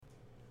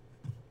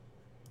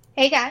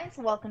Hey guys,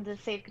 welcome to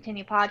the Save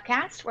Continue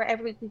podcast, where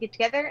every week we get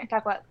together and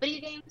talk about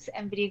video games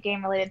and video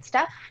game related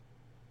stuff.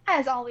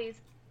 As always,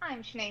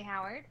 I'm Shanae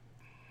Howard,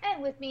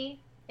 and with me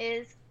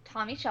is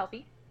Tommy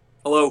Shelby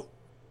Hello.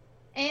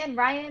 and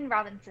Ryan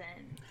Robinson.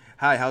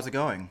 Hi, how's it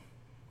going?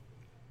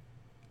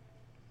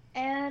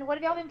 And what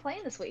have y'all been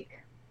playing this week?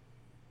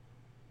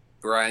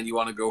 Brian, you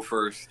want to go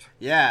first?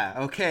 Yeah,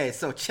 okay,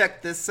 so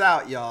check this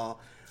out, y'all.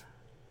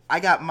 I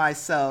got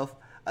myself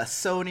a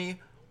Sony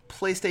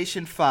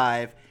PlayStation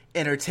 5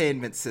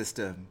 entertainment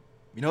system.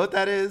 You know what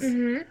that is?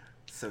 Mm-hmm.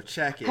 So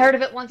check it. Heard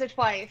of it once or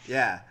twice.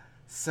 Yeah.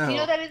 Do you know So,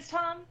 what that is,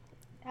 Tom?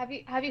 Have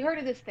you heard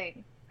of this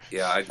thing?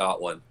 Yeah, I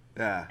got one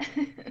yeah.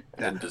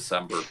 in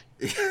December.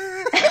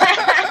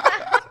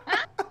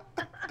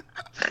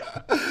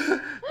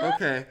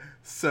 Okay.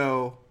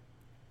 So,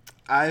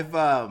 I've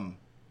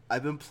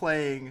been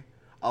playing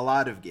a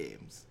lot of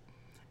games.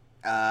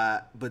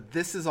 But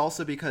this is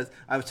also because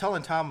I was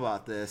telling Tom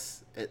about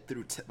this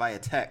via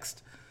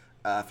text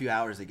a few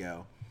hours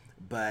ago,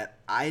 but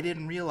I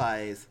didn't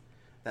realize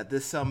that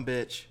this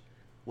sumbitch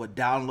would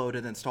download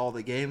and install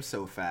the game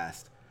so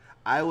fast.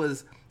 I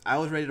was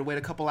ready to wait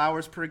a couple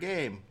hours per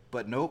game,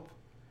 but nope.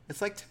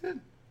 It's like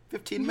 10,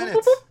 15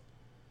 minutes.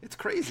 It's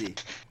crazy.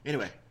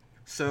 Anyway,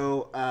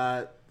 so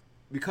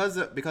because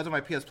of my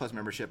PS Plus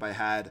membership, I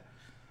had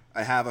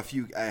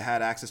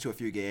access to a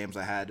few games.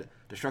 I had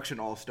Destruction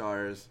All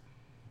Stars,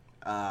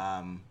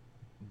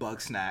 Bug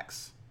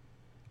Snacks,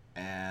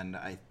 and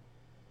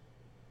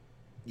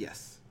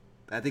yes,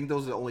 I think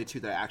those are the only two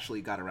that I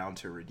actually got around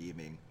to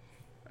redeeming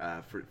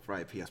for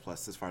my PS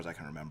Plus, as far as I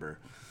can remember.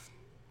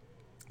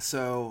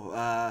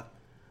 So,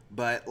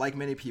 but like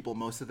many people,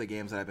 most of the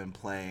games that I've been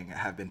playing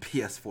have been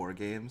PS4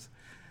 games.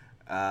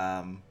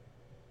 Um,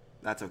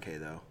 that's okay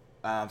though.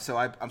 I'm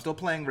still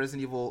playing not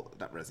Resident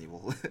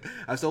Evil.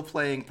 I'm still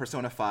playing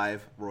Persona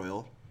 5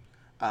 Royal.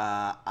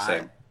 Uh, I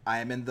Same. I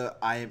am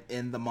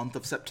in the month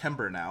of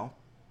September now.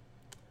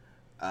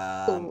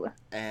 Ooh.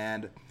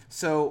 And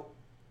so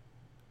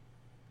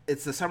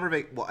it's the summer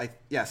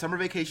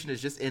vacation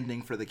is just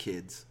ending for the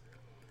kids,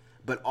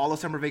 but all of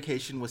summer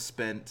vacation was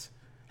spent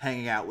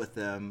hanging out with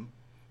them,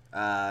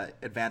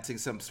 advancing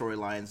some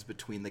storylines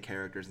between the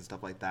characters and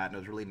stuff like that, and it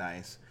was really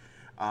nice.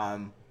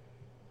 Um,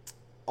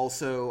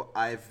 Also,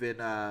 I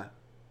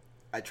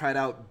tried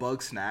out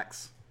Bug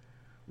Snacks,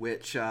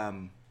 which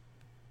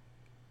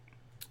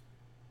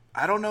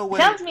I don't know what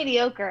Sounds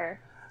mediocre.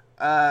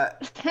 uh,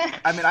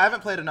 I mean, I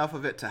haven't played enough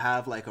of it to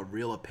have like a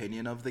real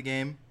opinion of the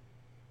game.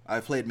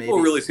 I've played maybe,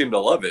 People really seem to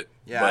love it,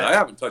 Yeah, but I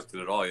haven't touched it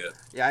at all yet.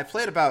 yeah, I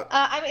played about,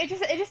 I mean, it's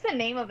just the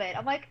name of it.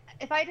 I'm like,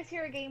 if I just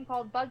hear a game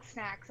called Bug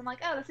Snacks, I'm like,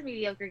 oh, that's a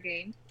mediocre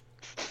game.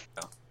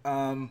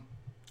 um,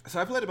 so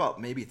I played about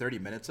maybe 30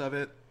 minutes of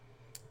it,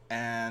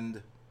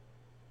 and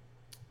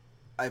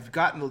I've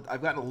gotten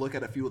to look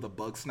at a few of the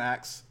Bug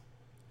Snacks,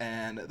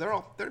 and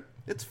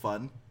it's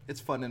fun. It's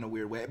fun in a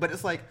weird way, but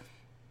it's like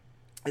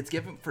it's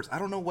giving first. I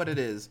don't know what it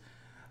is,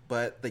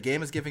 but the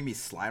game is giving me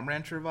Slime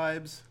Rancher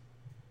vibes.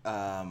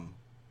 Um,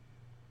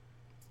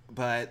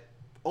 but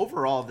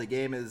overall, the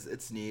game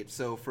it's neat.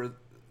 So for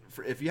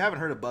if you haven't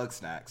heard of Bug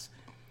Snacks,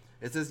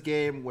 it's this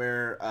game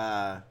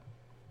where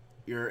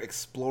you're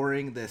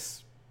exploring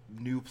this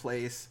new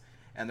place,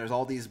 and there's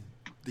all these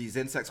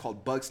insects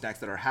called bug snacks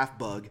that are half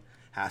bug,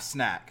 half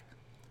snack.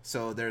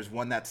 So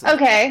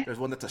Okay. there's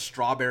one that's a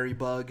strawberry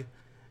bug.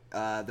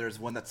 There's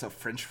one that's a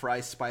French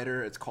fry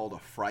spider. It's called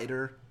a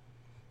frider.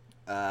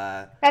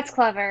 Uh, That's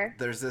clever.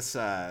 there's this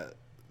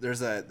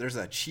there's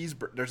a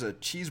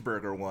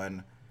cheeseburger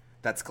one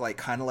that's like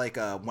kind of like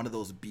one of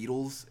those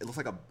beetles. It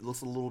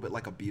looks a little bit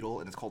like a beetle,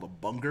 and it's called a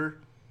bunger.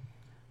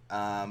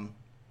 Um,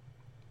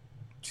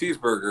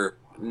 Cheeseburger,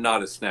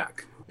 not a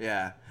snack.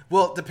 yeah.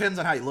 Well, it depends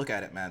on how you look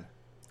at it, man.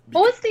 What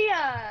Because, was the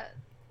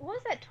what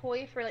was that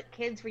toy for like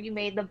kids where you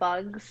made the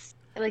bugs?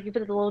 Like you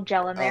put the little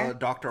gel in there?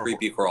 Doctor.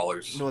 Creepy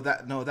crawlers. No,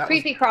 that was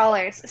Creepy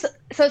crawlers.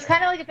 So it's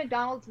kind of like if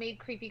McDonald's made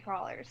creepy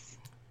crawlers.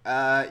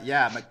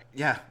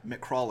 yeah,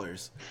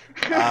 McCrawlers.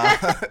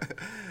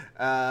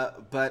 Uh,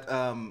 but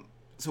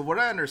so what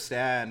I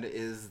understand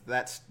is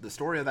that's the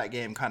story of that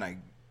game kind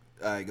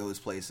of goes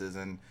places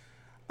and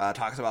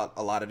talks about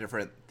a lot of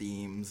different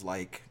themes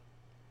like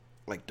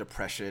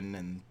depression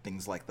and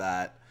things like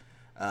that.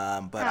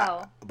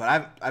 Oh,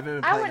 I've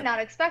been I playing would not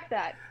expect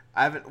that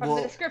I haven't from the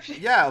well description.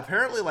 yeah,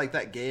 apparently like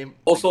that game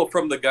Also,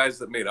 from the guys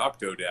that made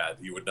Octodad,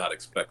 you would not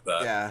expect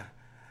that. yeah.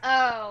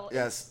 Oh,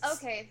 Yes.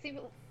 okay. See,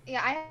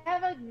 yeah, I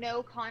have like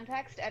no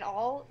context at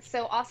all.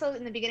 So also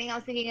in the beginning, I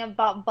was thinking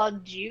about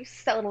bug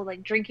juice, that little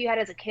like drink you had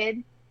as a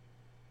kid,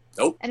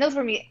 Nope. and those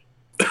were me.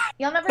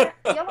 Y'all don't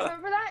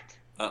remember that?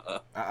 Uh-uh.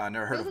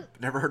 Those,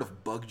 Never heard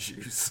of bug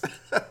juice.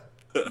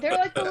 they're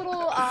like the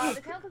little,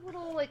 they kind of like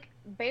little like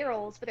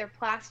barrels, but they're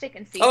plastic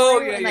and Oh,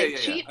 see-through yeah, and yeah, like yeah,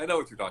 yeah. cheap. I know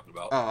what you're talking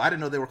about. Oh, I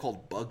didn't know they were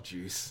called bug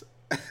juice.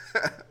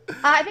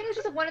 I think it was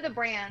just one of the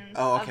brands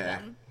Oh, of okay.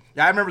 them.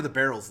 Yeah, I remember the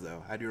barrels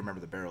though. I do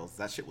remember the barrels.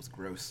 That shit was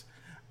gross.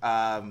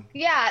 Um,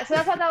 Yeah, so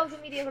that's why that was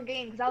a mediocre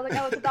game because I was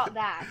like, oh, it's about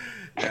that.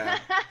 yeah.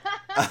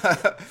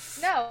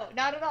 No,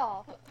 not at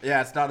all.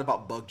 Yeah, it's not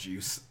about bug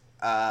juice.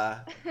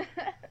 But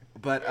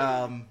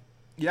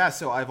yeah.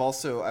 So I've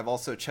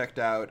also checked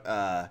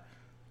out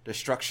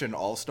Destruction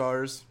All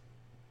Stars,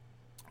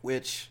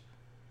 which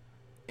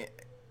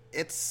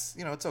it's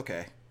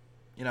okay.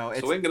 It's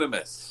Swing and a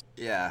miss.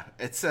 yeah.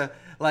 It's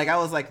like I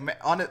was like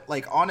on it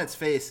like on its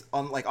face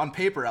on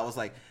paper I was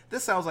like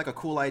this sounds like a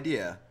cool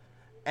idea,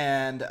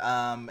 and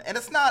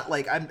it's not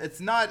like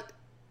it's not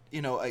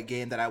a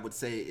game that I would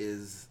say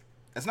is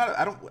it's not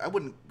I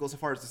wouldn't go so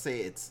far as to say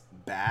it's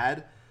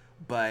bad,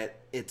 but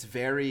it's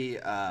very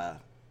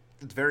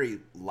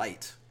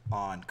light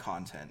on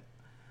content.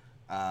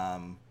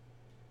 Um,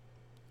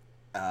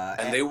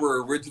 And they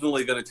were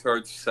originally going to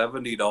charge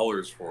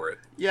 $70 for it.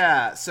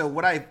 Yeah, so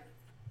what I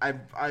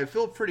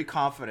feel pretty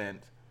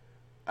confident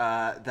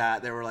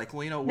that they were like,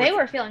 well, They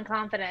were feeling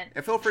confident.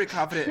 I feel pretty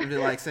confident in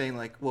like saying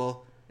like,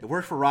 well, it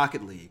worked for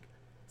Rocket League,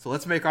 so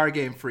let's make our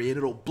game free and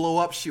it'll blow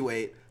up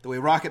Shuate the way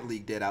Rocket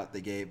League did out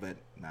the gate, but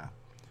no.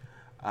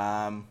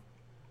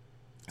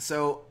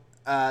 So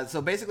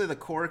basically the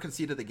core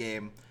conceit of the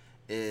game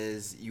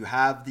is you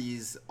have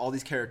all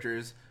these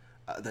characters,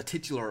 the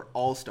titular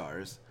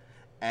all-stars,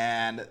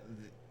 and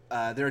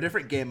there are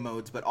different game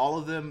modes, but all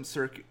of them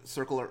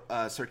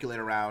circulate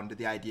around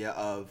the idea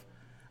of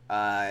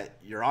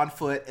you're on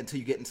foot until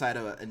you get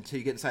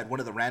inside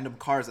one of the random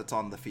cars that's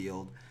on the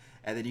field,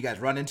 and then you guys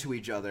run into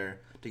each other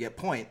to get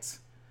points,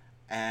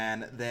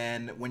 and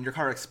then when your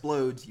car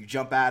explodes, you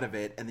jump out of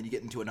it, and then you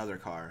get into another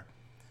car.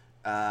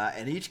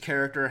 And each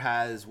character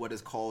has what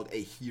is called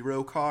a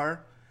hero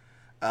car,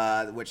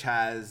 which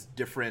has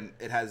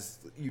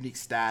unique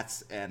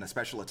stats and a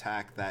special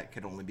attack that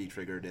can only be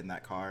triggered in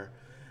that car.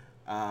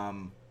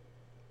 The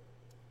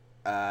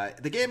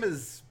game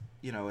is,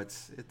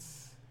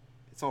 it's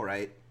all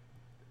right.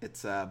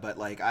 It's but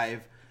like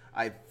I've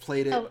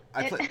played it.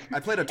 I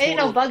played a total. Ain't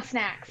no bug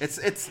snacks.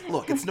 It's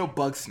no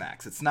bug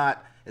snacks. It's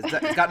got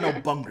no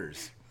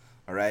bungers.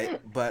 All right,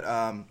 but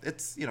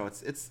it's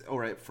all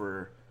right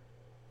for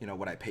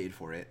what I paid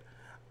for it.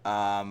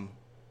 But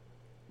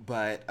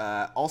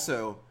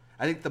also,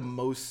 I think the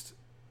most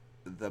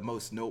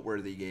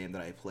noteworthy game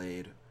that I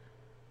played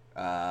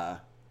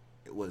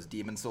it was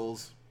Demon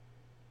Souls.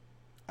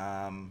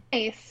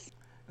 Nice.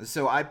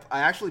 So I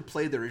actually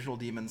played the original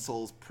Demon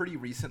Souls pretty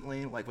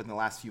recently, like within the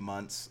last few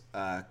months,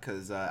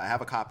 because I have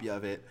a copy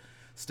of it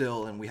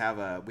still, and we have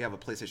a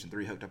PlayStation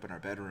 3 hooked up in our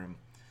bedroom,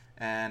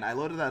 and I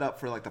loaded that up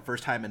for like the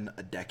first time in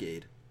a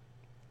decade,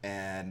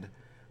 and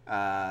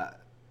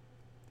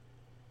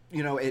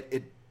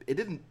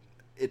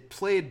it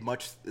played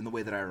much in the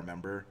way that I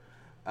remember,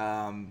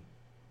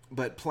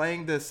 but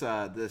playing this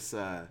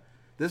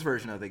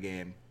version of the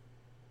game,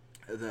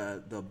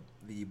 the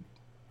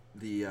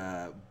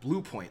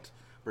Blue Point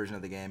version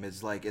of the game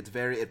is like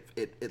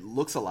it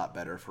looks a lot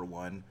better for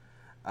one,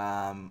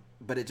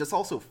 but it just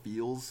also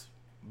feels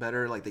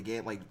better. Like the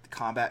game, like the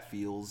combat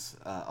feels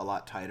a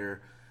lot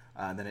tighter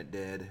than it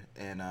did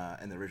in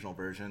the original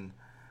version,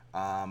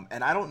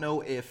 and I don't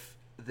know if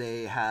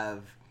they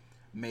have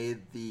made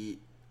the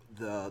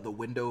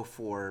window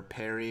for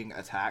parrying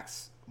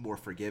attacks more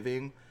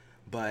forgiving,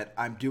 but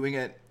I'm doing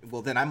it.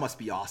 Well, then I must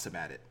be awesome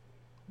at it,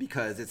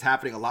 because it's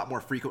happening a lot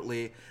more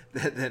frequently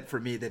than for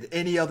me than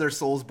any other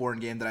Soulsborne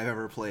game that I've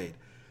ever played.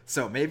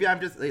 So maybe I'm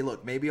just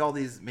maybe all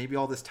this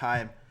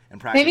time and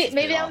practice.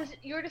 Maybe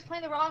you were just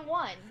playing the wrong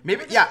one.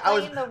 Maybe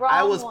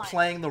I was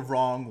playing the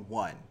wrong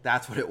one.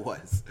 That's what it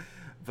was.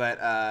 But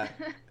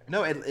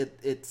no,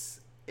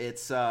 it's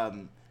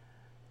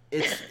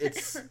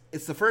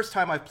the first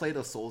time I've played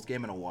a Souls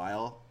game in a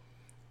while,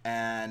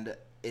 and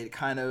it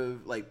kind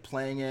of like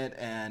playing it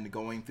and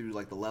going through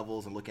like the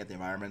levels and looking at the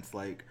environments,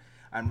 like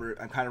I'm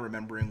kind of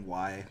remembering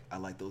why I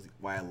like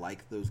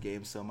those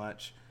games so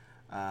much.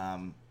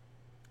 I'm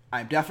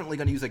definitely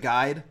going to use a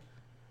guide,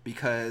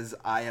 because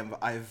I'm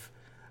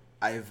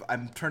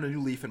turning a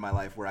new leaf in my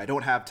life where I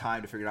don't have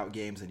time to figure out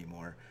games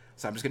anymore.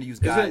 So I'm just going to use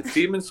guides.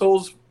 Isn't Demon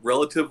Souls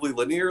relatively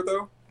linear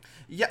though?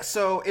 Yeah,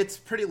 so it's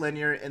pretty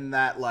linear in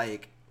that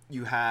like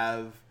you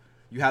have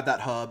that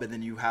hub, and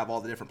then you have all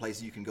the different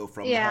places you can go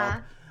from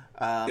the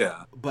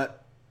hub.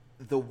 But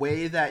the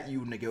way that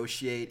you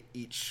negotiate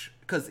each,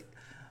 because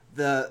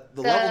the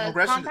level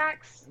progression,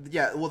 compacts?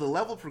 the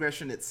level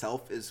progression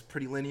itself is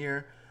pretty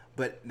linear,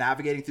 but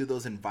navigating through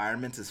those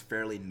environments is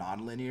fairly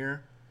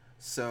non-linear.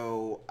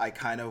 So I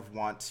kind of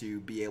want to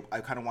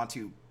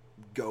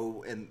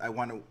go, and I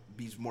want to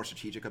be more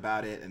strategic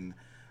about it, and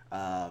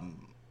I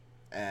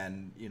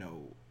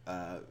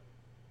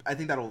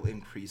think that'll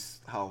increase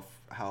how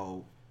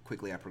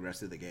quickly I progress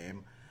through the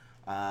game.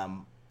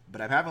 But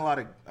I'm having a lot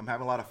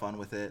of fun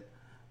with it.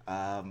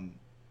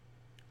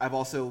 I've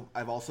also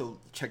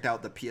checked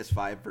out the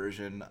PS5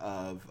 version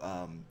of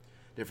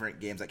different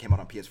games that came out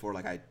on PS4.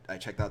 Like I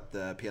checked out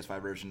the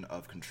PS5 version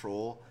of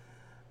Control.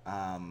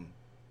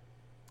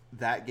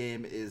 That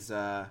game is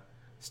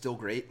still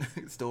great.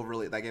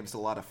 That game's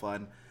still a lot of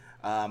fun.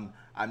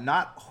 I'm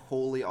not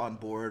wholly on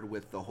board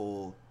with the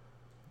whole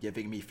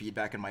giving me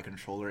feedback in my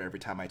controller every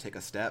time I take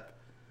a step.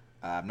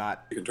 I'm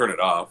not. You can turn it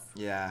off.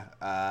 Yeah.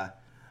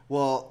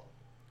 Well,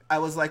 I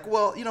was like,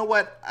 well, you know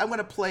what? I'm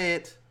gonna play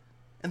it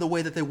in the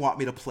way that they want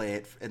me to play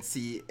it, and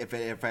see if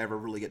I ever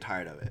really get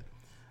tired of it.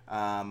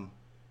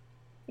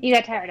 You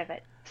got tired of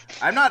it.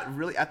 I'm not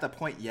really at the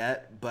point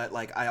yet, but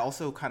like I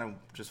also kind of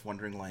just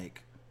wondering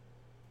like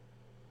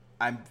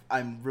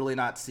I'm really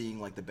not seeing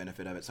like the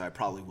benefit of it, so I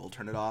probably will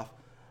turn it off.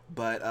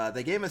 But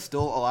the game is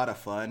still a lot of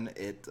fun.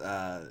 It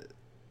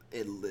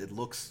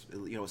looks,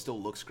 it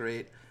still looks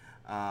great.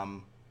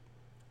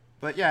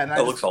 But yeah, and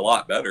it looks a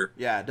lot better.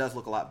 Yeah, it does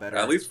look a lot better.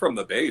 At least from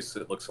the base,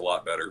 it looks a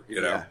lot better.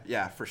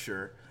 Yeah, for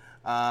sure.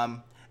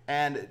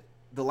 And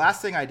the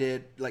last thing I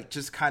did, like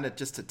just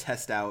to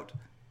test out,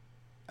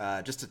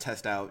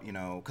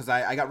 because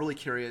I got really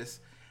curious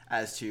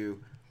as to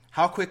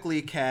how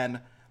quickly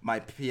can my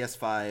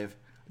PS5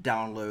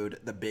 download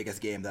the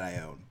biggest game that I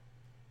own.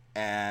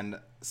 And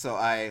so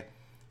I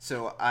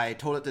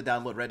told it to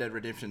download Red Dead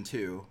Redemption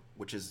 2,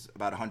 which is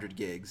about 100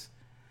 gigs.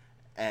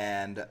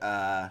 And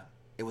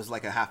it was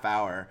like a half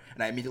hour,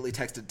 and I immediately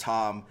texted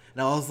Tom,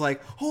 and I was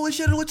like, holy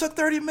shit, it only took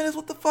 30 minutes,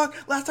 what the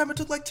fuck? Last time it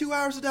took like 2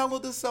 hours to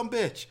download this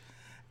sumbitch.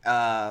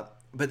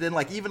 But then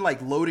like even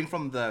like loading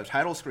from the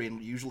title screen,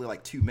 usually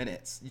like 2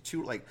 minutes,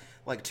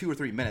 like 2 or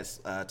 3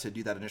 minutes to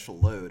do that initial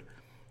load.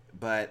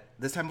 But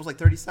this time it was like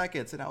 30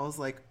 seconds, and I was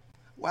like,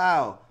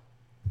 wow.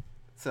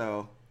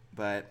 So,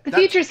 but the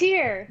future's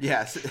here.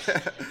 Yes.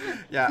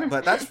 Yeah,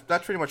 but that's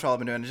pretty much all I've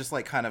been doing, just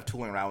like kind of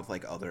tooling around with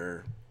like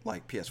other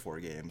like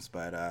PS4 games.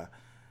 But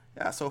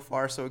yeah, so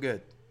far so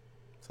good.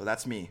 So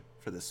that's me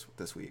for this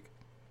week.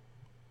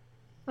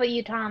 What about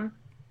you, Tom?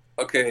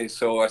 Okay,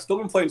 so I've still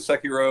been playing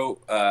Sekiro.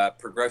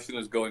 Progression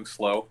is going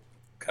slow.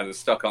 Kind of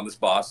stuck on this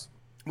boss.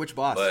 Which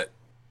boss? But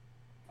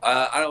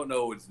I don't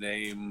know his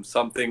name.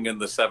 Something in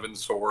the Seven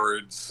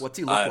Swords. What's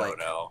he look like? I don't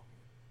know.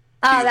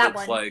 Oh, he that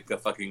looks one. like a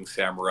fucking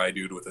samurai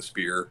dude with a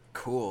spear.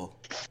 Cool.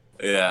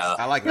 Yeah.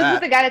 I like This that.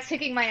 is the guy that's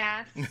kicking my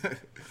ass.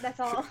 That's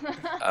all.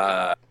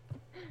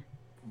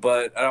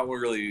 But I don't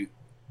really...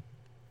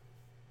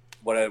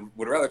 What I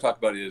would rather talk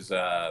about is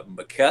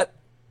Maquette.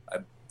 I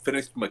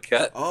finished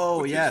Maquette.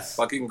 Oh, which yes. is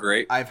fucking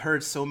great. I've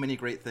heard so many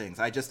great things.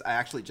 I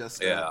actually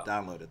just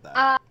downloaded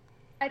that.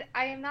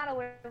 I am not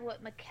aware of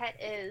what Maquette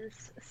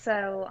is,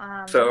 so...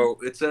 So,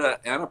 it's an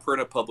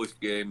Annapurna published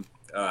game.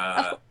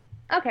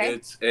 Okay.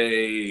 It's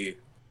a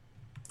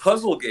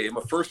puzzle game,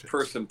 a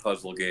first-person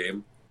puzzle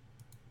game.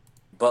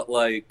 But,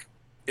 like,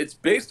 it's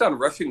based on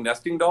Rushing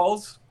Nesting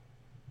Dolls,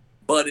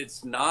 but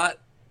it's not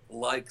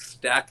like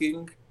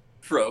stacking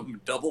from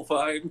Double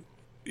Fine.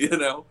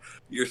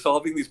 You're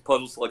solving these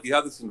puzzles. Like, you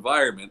have this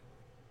environment,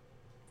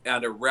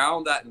 and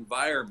around that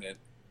environment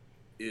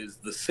is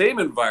the same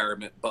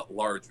environment but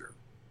larger,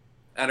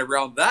 and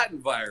around that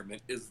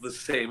environment is the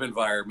same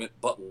environment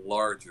but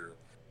larger,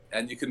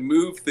 and you can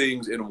move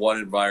things in one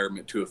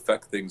environment to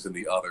affect things in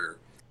the other,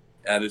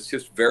 and it's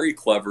just very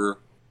clever.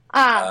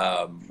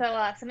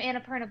 So some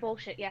Annapurna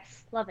bullshit.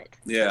 Yes, love it.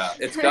 Yeah,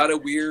 it's got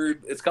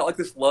it's got like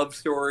this love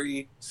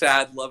story,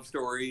 sad love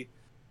story,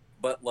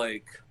 but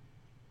like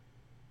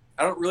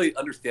I don't really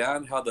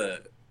understand how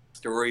the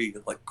story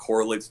like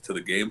correlates to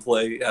the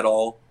gameplay at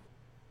all.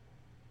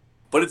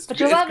 But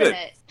you're loving good.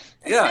 It.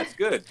 Yeah, it's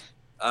good.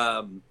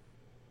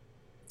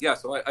 Yeah,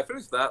 so I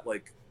finished that.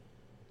 Like,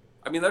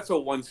 I mean, that's a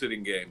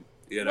one-sitting game.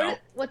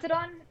 What's it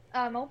on?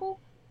 Mobile?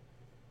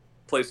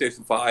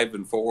 PlayStation 5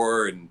 and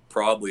 4 and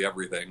probably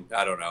everything.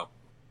 I don't know.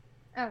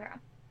 Okay.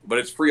 But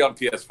it's free on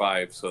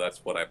PS5, so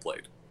that's what I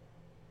played.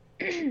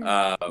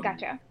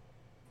 Gotcha.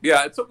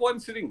 Yeah, it's a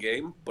one-sitting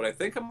game, but I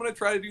think I'm going to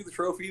try to do the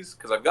trophies,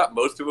 because I've got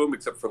most of them,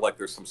 except for, like,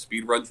 there's some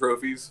speedrun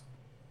trophies,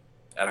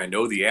 and I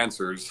know the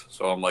answers,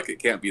 so I'm like, it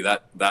can't be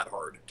that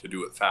hard to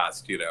do it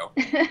fast,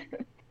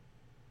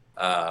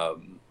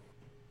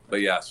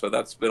 But yeah, so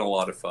that's been a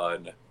lot of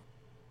fun.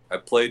 I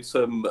played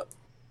some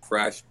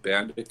Crash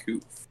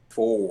Bandicoot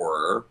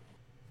 4.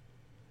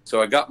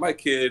 So I got my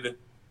kid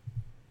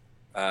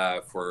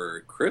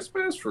for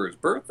Christmas, for his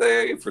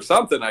birthday, for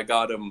something. I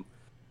got him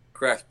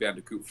Crash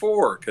Bandicoot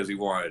 4 because he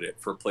wanted it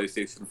for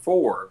PlayStation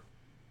 4.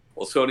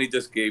 Well, Sony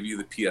just gave you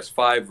the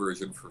PS5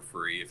 version for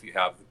free if you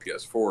have the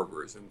PS4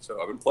 version. So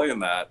I've been playing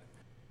that.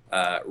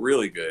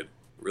 Really good.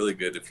 Really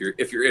good. If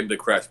you're into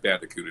Crash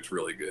Bandicoot, it's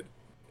really good.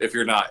 If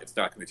you're not, it's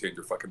not going to change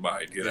your fucking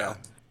mind, know?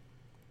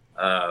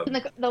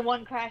 The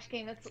one Crash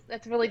game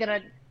that's really going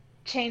to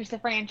change the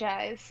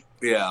franchise.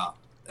 Yeah.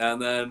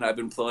 And then I've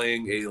been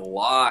playing a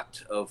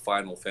lot of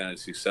Final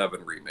Fantasy VII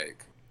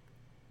Remake.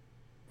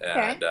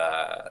 And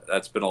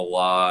that's been a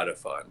lot of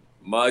fun.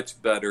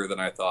 Much better than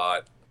I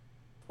thought.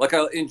 Like,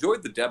 I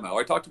enjoyed the demo.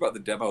 I talked about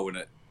the demo when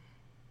it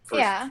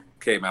first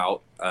came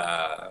out.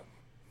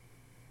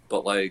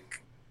 But,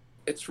 like,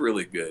 it's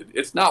really good.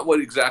 It's not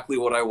exactly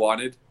what I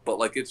wanted, but,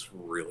 like, it's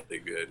really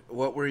good.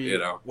 What were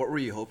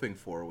you hoping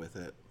for with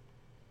it?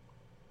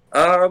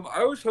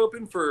 I was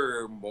hoping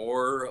for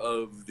more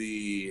of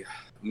the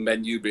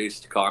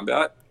menu-based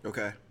combat.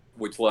 Okay.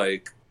 Which,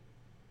 like,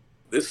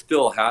 this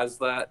still has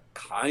that,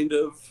 kind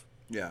of.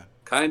 Yeah.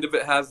 Kind of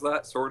it has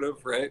that, sort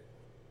of, right?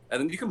 And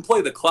then you can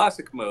play the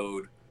classic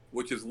mode,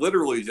 which is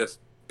literally just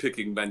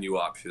picking menu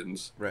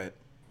options. Right.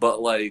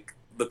 But, like,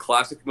 the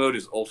classic mode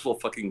is also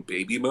fucking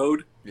baby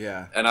mode,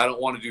 Yeah. and I don't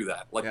want to do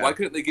that. Like, Yeah. why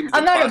couldn't they give me the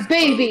I'm not a classic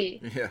baby.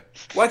 mode? Yeah.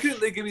 Why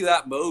couldn't they give me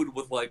that mode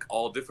with, like,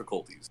 all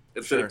difficulties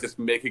instead Sure. of just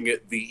making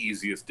it the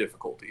easiest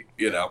difficulty,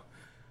 you Yeah.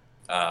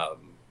 know?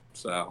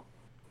 So,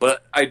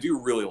 but I do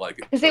really like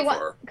it Because so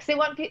far. they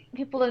want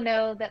people to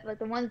know that, like,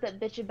 the ones that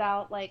bitch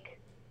about, like,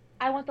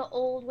 I want the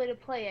old way to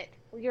play it.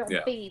 Well, you're a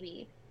Yeah.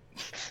 baby.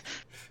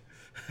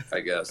 I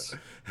guess.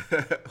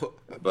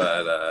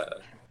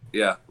 But,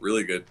 yeah,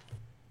 really good.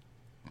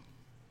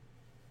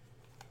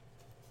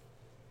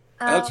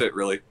 That's it,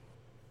 really.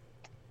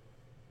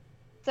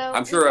 So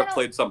I'm sure I've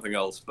played something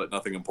else, but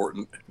nothing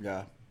important.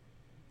 Yeah.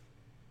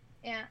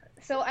 Yeah.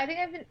 So I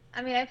think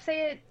I've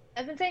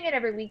been saying it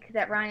every week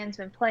that Ryan's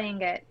been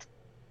playing it,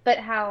 but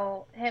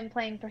how him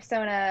playing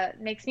Persona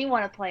makes me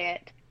want to play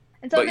it.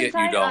 And so But yet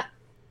you don't.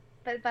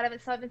 I've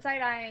been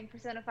side-eyeing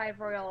Persona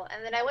 5 Royal,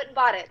 and then I went and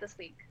bought it this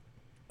week.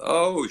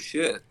 Oh,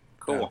 shit.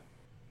 Cool.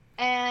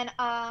 And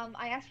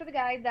I asked for the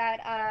guide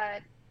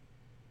that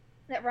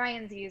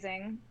Ryan's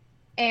using,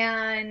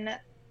 and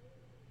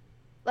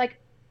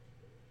like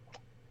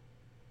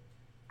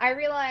I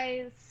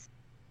realized,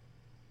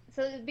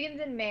 so it begins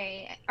in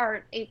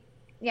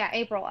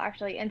April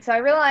actually, and so I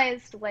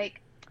realized, like,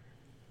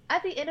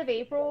 at the end of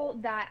April,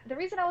 that the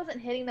reason I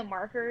wasn't hitting the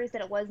markers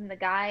that it was in the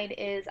guide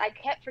is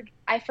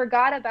I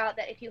forgot about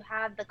that. If you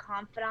have the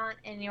confidant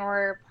in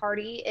your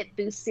party, it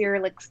boosts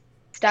your, like,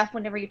 stuff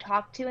whenever you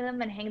talk to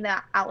them and hang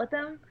that out with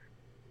them.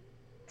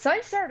 So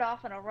I started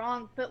off on a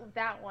wrong foot with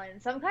that one.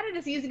 So I'm kind of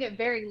just using it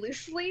very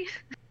loosely,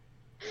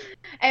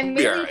 and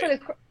mainly for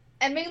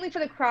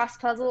the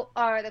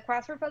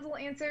crossword puzzle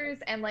answers,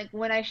 and, like,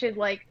 when I should,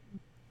 like,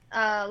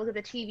 look at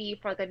the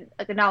TV for,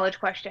 like a knowledge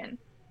question.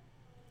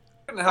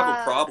 I didn't have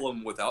a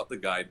problem without the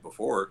guide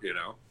before, you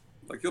know?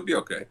 Like, you'll be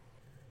okay.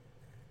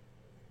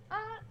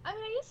 I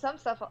mean, I use some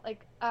stuff,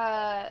 like if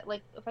I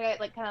got,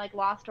 like, kind of, like,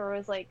 lost, or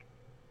was, like,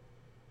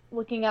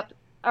 looking up,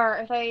 or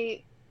if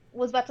I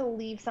was about to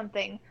leave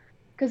something.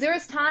 Because there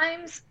was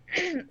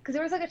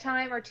like a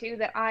time or two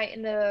that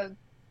in the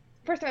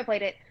first time I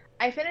played it,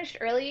 I finished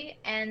early,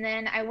 and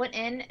then I went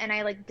in and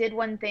I, like, did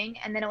one thing,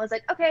 and then it was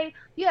like, okay,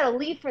 you gotta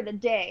leave for the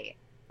day.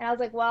 And I was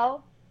like,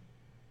 well,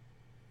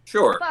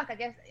 sure. fuck, I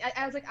guess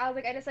I was like,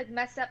 I just, like,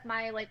 messed up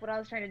my, like, what I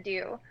was trying to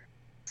do.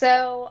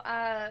 So,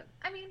 I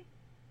mean,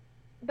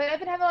 but I've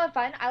been having a lot of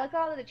fun. I like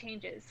all of the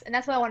changes, and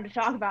that's what I wanted to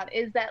talk about,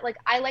 is that, like,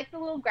 I like the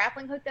little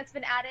grappling hook that's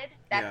been added.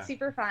 That's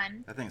super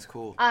fun. That thing's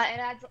cool.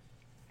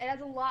 It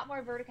adds a lot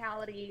more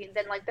verticality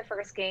than, like, the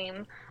first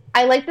game.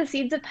 I like the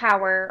seeds of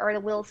power, or the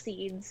will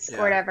seeds, or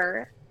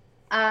whatever.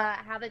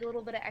 Have, like, a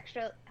little bit of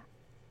extra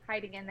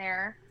hiding in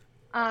there.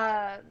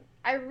 I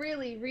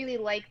really, really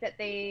like that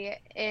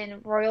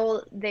in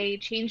Royal, they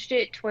changed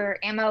it to where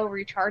ammo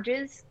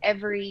recharges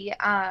every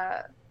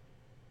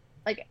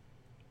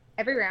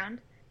round.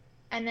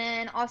 And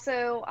then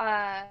also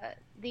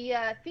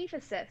the thief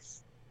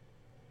assists.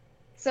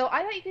 So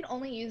I thought you could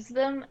only use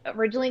them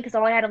originally because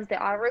all I had was the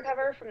auto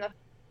recover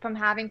from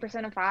having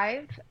Persona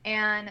 5,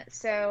 and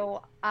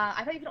so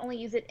I thought you could only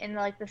use it in,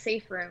 like, the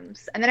safe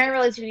rooms, and then I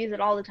realized you could use it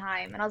all the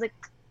time, and I was like,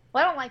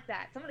 well, I don't like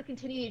that, so I'm going to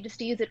continue just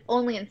to use it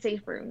only in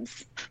safe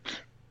rooms.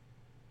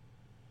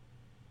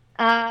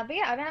 But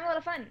yeah, I've been having a lot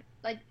of fun.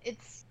 Like,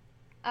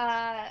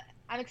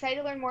 I'm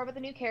excited to learn more about the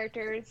new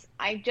characters.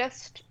 I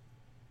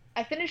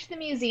finished the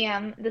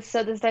museum, the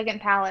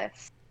second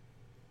palace.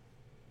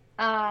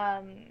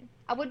 I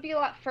would be a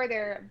lot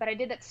further, but I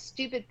did that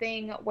stupid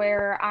thing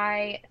where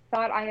I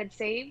thought I had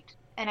saved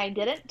and I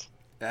didn't,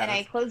 and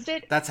I closed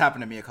it. That's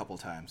happened to me a couple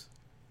times.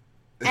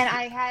 And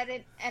I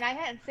hadn't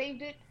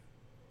saved it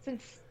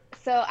since.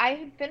 So I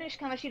had finished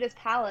Kamoshida's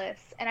palace,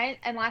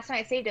 and last time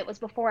I saved it was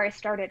before I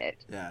started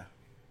it. Yeah.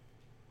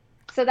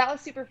 So that was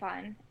super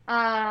fun.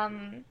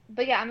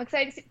 But yeah, I'm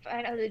excited to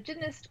find out who the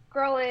gymnast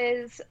girl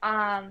is.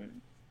 I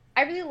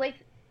really like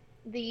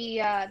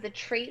the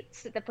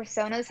traits that the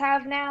personas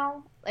have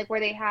now, like where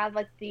they have,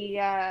 like, the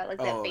that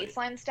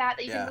baseline stat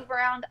that you can move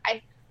around.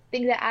 I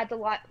think that adds a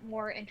lot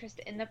more interest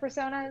in the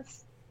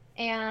personas.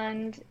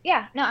 And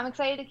yeah, no, I'm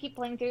excited to keep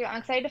playing through. I'm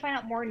excited to find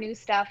out more new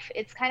stuff.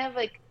 It's kind of,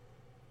 like,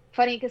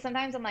 funny because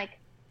sometimes I'm like,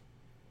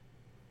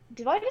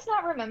 do I just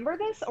not remember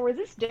this, or is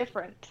this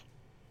different?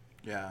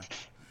 Yeah.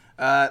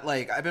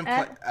 Like,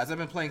 as I've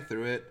been playing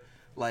through it,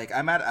 like,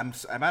 I'm at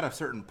a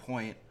certain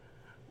point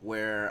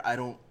where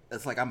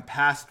it's like I'm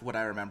past what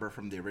I remember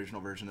from the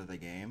original version of the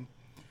game.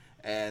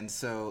 And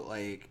so,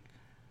 like,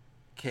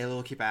 Kayla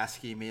will keep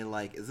asking me,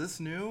 like, is this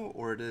new,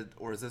 or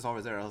is this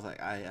always there? I was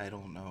like, I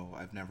don't know.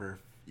 I've never,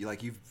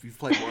 like, you've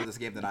played more of this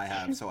game than I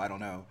have, so I don't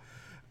know.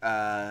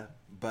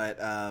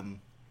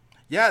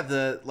 Yeah,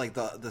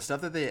 the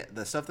stuff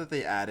that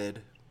they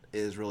added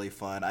is really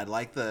fun. I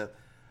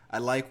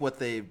like what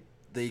they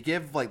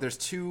give. Like, there's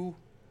two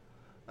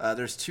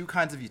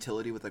kinds of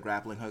utility with the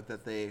grappling hook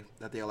that they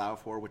allow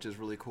for, which is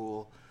really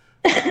cool.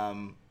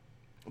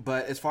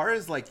 But as far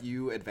as, like,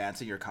 you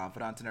advancing your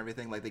confidence and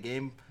everything, like, the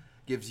game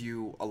gives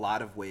you a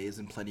lot of ways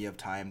and plenty of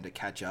time to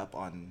catch up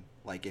on,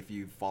 like, if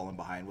you've fallen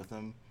behind with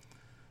them.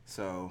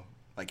 So,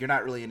 Like you're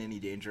not really in any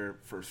danger.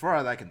 For as far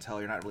as I can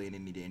tell, you're not really in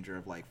any danger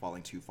of like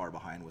falling too far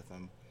behind with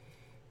them.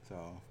 So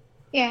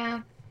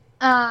Yeah.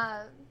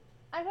 I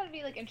thought it'd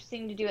be like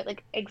interesting to do it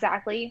like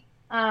exactly.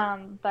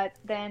 But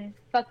then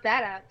fuck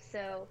that up,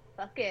 so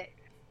fuck it.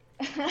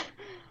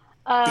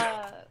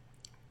 uh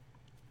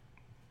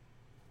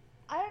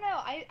I don't know.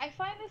 I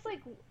find this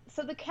like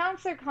so the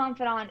counselor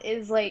confidant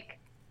is like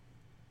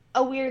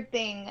a weird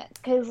thing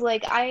because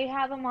like I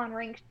have him on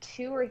rank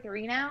 2 or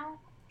 3 now.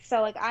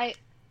 So like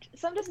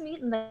so I'm just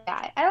meeting the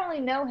guy. I don't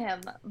really know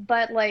him,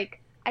 but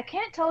like I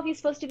can't tell if he's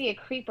supposed to be a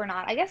creep or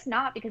not. I guess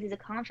not because he's a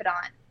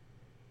confidant.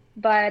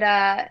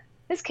 But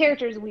this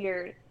character is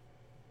weird.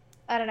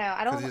 I don't know.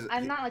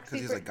 I'm not like because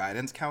he's super. a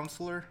guidance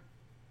counselor.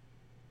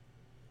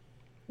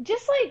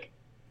 Just like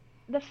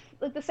the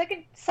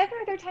second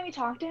or third time you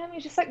talk to him,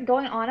 he's just like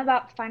going on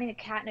about finding a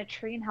cat in a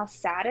tree and how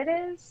sad it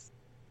is.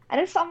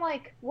 I'm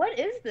like, what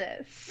is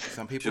this?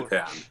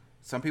 Japan.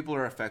 Some people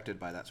are affected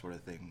by that sort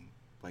of thing,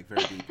 like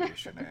very deeply,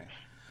 Shanae.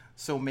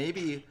 So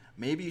maybe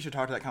you should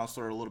talk to that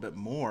counselor a little bit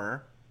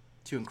more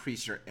to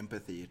increase your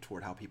empathy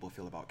toward how people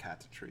feel about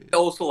cats and trees. I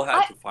also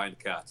had to find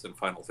cats in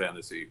Final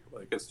Fantasy.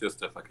 Like, it's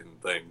just a fucking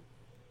thing.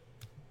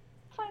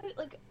 Find it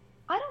like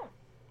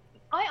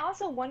I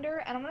also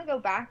wonder, and I'm gonna go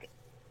back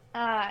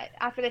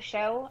after the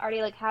show. I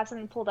already like have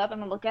something pulled up. I'm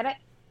gonna look at it,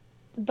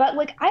 but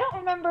like I don't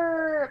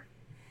remember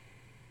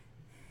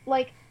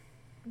like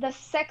the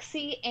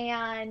sexy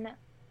Anne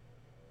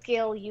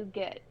skill you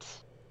get,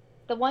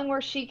 the one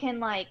where she can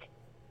like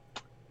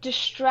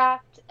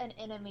distract an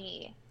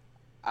enemy.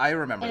 I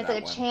remember and it's that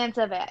like one. A chance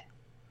of it.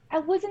 I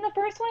was in the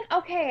first one.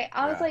 Okay,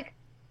 I was like,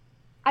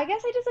 I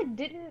guess I just like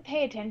didn't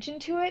pay attention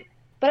to it.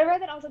 But I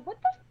read that I was like, what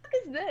the fuck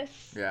is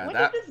this? Yeah, when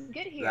did this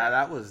get here?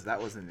 That was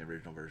in the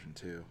original version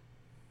too.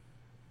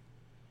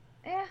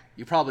 Yeah.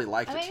 You probably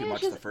liked it too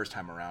much the first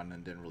time around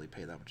and didn't really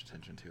pay that much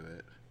attention to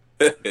it.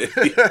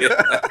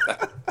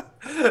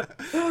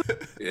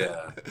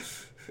 Yeah,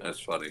 that's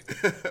funny.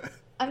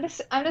 I'm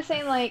just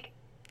saying like.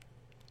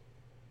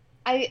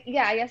 I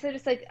guess I was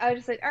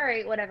just like, all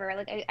right, whatever.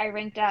 Like I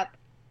ranked up.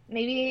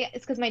 Maybe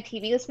it's because my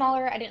TV is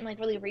smaller. I didn't like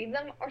really read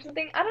them or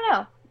something. I don't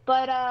know.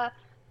 But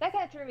that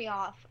kind of threw me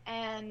off,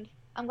 and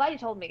I'm glad you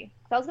told me.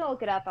 So I was gonna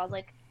look it up. I was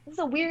like, this is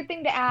a weird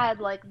thing to add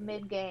like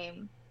mid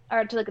game,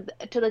 or to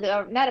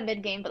not a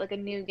mid game, but like a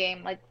new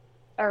game, like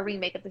a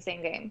remake of the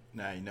same game.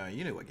 No,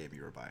 you knew what game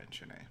you were buying,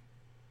 Shanae.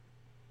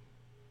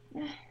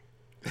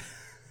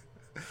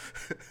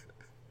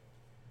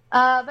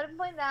 But I'm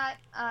playing that.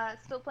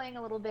 Still playing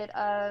a little bit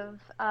of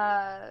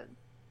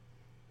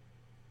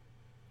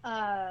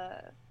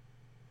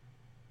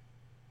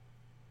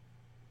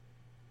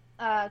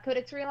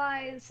Codex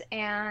Realize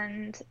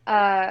and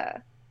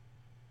yeah,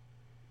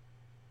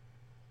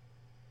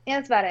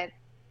 that's about it.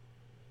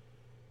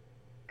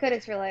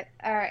 Codex Realize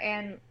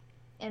and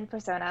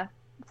Persona.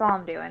 That's all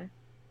I'm doing.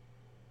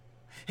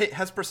 Hey,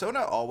 has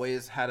Persona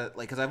always had a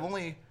like? Because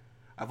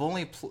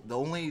the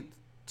only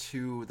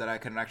two that I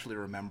can actually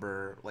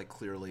remember like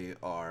clearly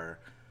are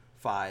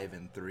 5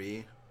 and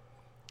 3,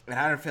 and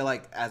I don't feel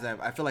like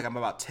I feel like I'm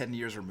about 10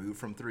 years removed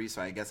from 3,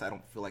 so I guess I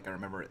don't feel like I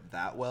remember it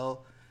that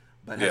well.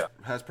 But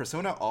has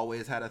Persona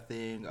always had a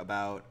thing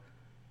about,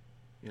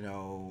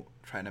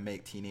 trying to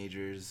make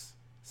teenagers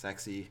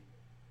sexy?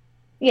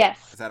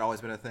 Yes. Has that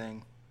always been a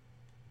thing?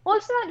 Well,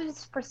 it's not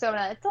just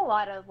Persona. It's a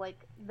lot of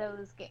like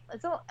those games.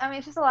 It's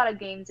just a lot of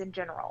games in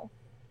general.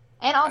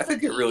 And also I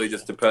think it really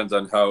just depends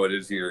on how it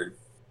is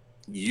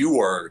you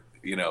are,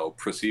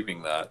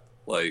 perceiving that.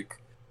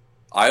 Like,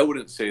 I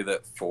wouldn't say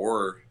that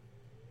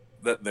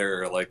that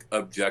they're like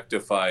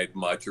objectified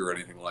much or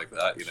anything like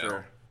that,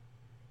 Sure.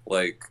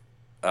 Like,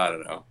 I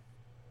don't know.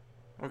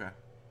 Okay.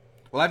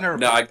 Well, I've never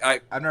played I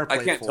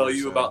can't 4, tell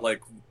you so. About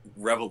like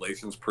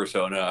Revelations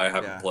Persona. I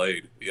haven't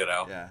played,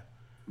 Yeah.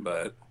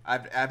 But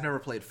I've never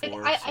played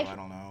 4, I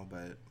don't know,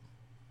 but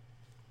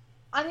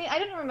I mean, I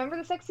don't remember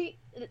the sexy.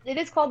 It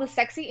is called the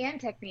sexy and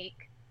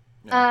technique.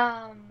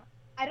 Yeah.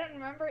 I don't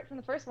remember it from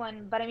the first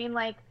one, but I mean,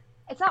 like,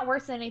 it's not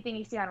worse than anything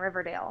you see on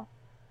Riverdale.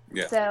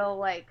 Yeah. So,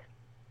 like.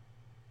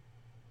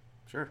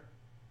 Sure.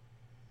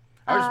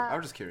 I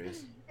was just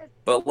curious.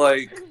 But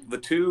like the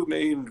two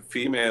main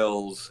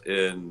females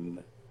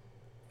in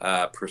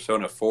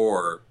Persona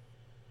 4,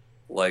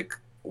 like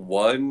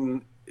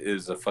one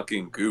is a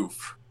fucking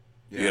goof,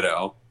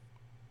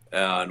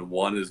 and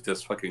one is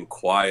just fucking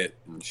quiet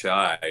and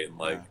shy, and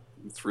like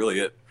it's really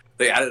it.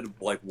 They added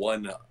like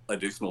one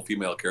additional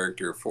female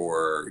character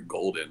for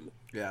Golden.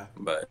 Yeah.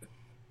 But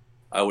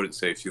I wouldn't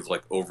say she's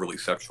like overly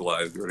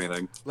sexualized or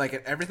anything. Like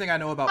everything I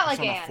know about Not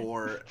Persona like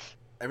 4,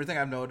 everything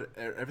I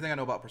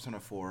know about Persona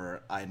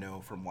 4, I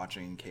know from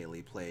watching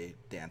Kaylee play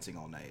Dancing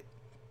All Night.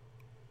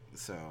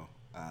 So,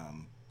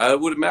 I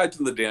would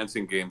imagine the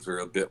dancing games are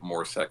a bit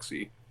more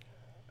sexy.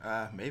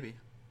 Maybe.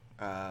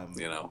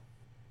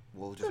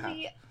 We'll just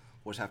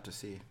have to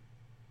see.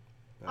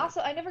 But...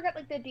 Also, I never got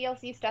like the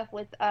DLC stuff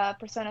with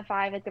Persona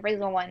 5, like the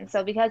original one.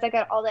 So because I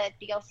got all that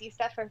DLC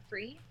stuff for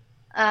free,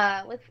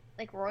 with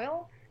like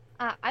Royal,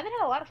 I've been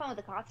having a lot of fun with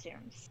the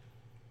costumes.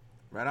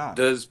 Right on.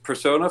 Does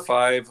Persona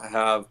 5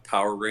 have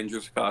Power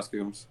Rangers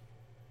costumes?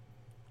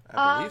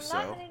 I believe so.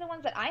 Not many of the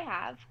ones that I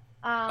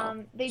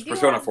have. They do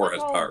Persona have 4 what's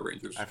has called- Power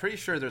Rangers. I'm pretty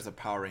sure there's a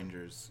Power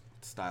Rangers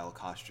style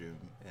costume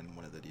in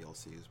one of the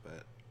DLCs,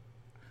 but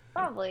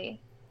Probably.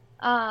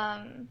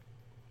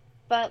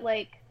 But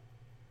like,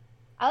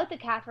 I like the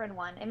Catherine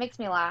one. It makes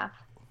me laugh.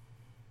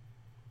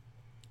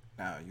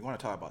 now you want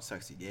to talk about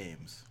sexy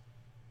games?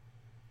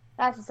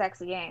 That's a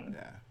sexy game.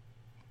 Yeah.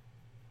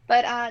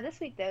 But this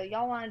week, though,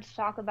 y'all wanted to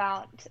talk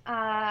about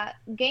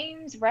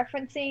games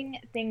referencing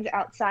things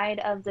outside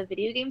of the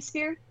video game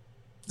sphere.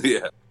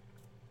 Yeah.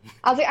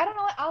 I was like, I don't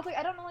know.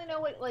 I don't really know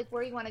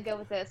where you want to go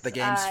with this. The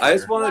game sphere. I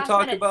just want to last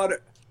talk minute. about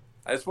it.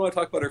 I just want to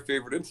talk about our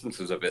favorite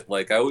instances of it.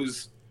 Like I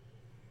was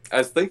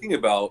thinking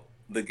about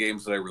the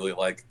games that I really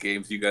like,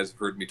 games you guys have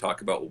heard me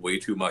talk about way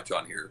too much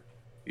on here.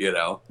 You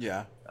know,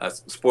 Yeah.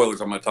 spoilers.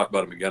 I'm going to talk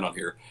about them again on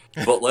here.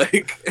 But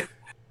like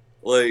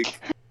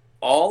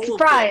all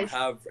Surprise.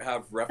 of them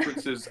have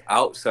references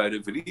outside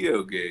of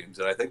video games,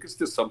 and I think it's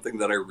just something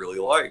that I really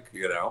like.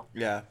 You know.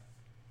 Yeah.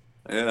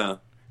 Yeah.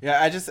 Yeah,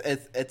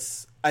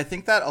 I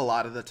think that a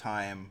lot of the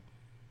time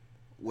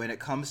when it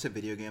comes to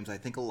video games, I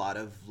think a lot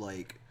of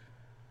like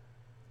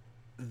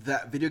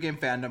that video game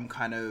fandom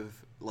kind of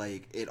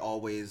like it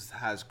always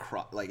has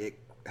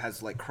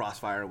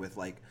crossfire with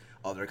like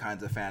other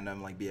kinds of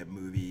fandom, like be it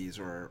movies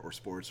or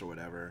sports or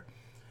whatever.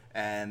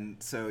 And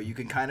so you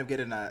can kind of get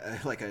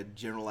a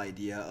general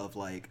idea of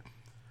like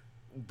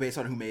based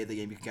on who made the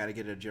game, you can kind of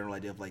get a general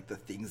idea of like the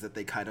things that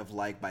they kind of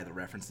like by the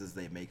references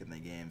they make in the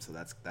game. So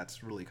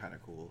that's really kind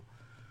of cool.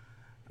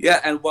 Yeah,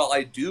 and while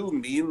I do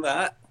mean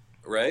that,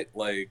 right?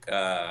 Like,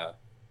 I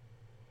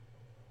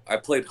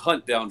played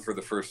Hunt Down for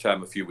the first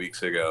time a few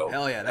weeks ago.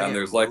 Hell yeah, that and game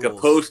there's like a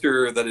rules.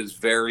 poster that is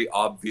very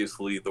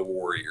obviously the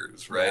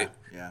Warriors, right?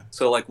 Yeah.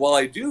 So, like, while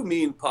I do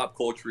mean pop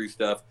culture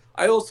stuff,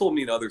 I also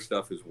mean other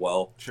stuff as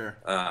well. Sure.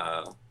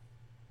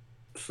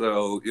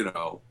 So, you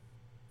know,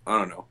 I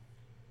don't know.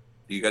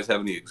 Do you guys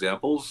have any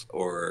examples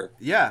or?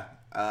 Yeah.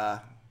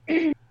 Go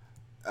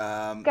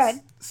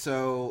ahead.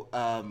 So,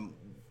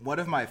 one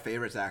of my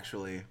favorites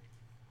actually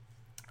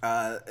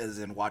is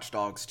in Watch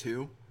Dogs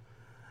 2.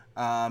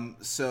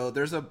 So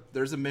there's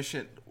a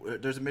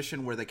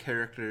mission where the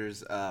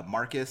characters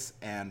Marcus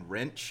and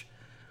Wrench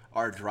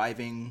are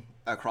driving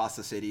across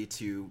the city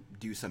to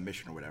do some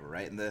mission or whatever,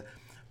 right? And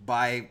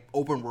by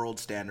open world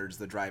standards,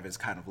 the drive is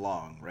kind of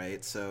long,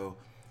 right? So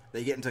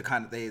they get into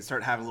they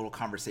start having a little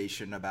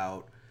conversation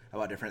about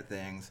different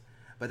things,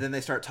 but then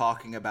they start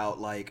talking about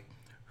like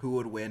who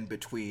would win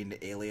between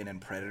Alien and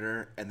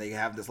Predator, and they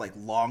have this like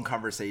long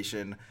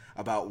conversation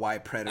about why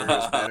Predator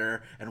is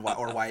better and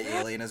why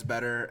Alien is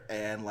better,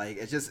 and like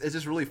it's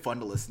just really fun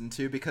to listen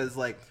to because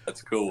like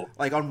That's cool.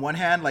 like on one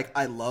hand like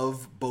I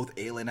love both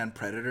Alien and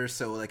Predator,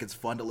 so like it's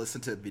fun to listen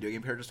to video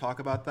game characters talk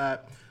about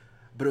that,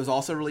 but it was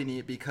also really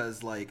neat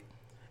because like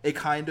it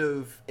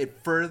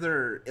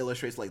further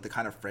illustrates like the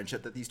kind of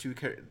friendship that these two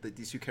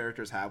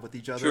characters have with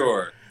each other.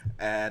 Sure.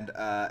 And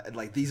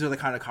like these are the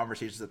kind of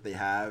conversations that they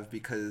have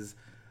because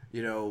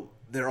you know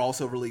they're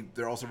also really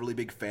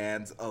big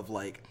fans of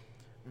like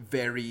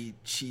very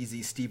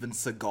cheesy Steven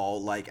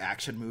Seagal like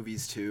action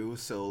movies too.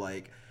 So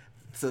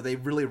they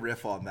really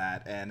riff on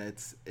that, and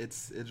it's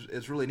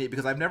really neat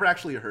because I've never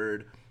actually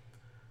heard.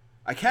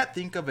 I can't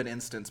think of an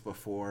instance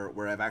before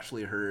where I've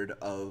actually heard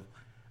of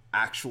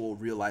actual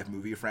real life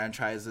movie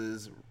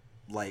franchises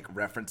like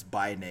referenced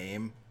by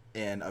name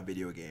in a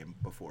video game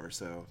before.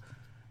 So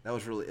that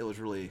was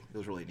really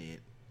neat.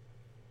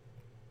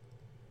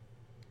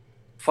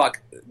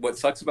 Fuck. What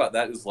sucks about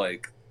that is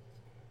like,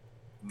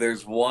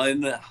 there's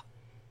one that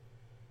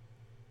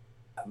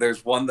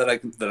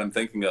I'm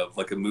thinking of,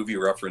 like a movie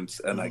reference,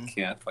 and I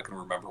can't fucking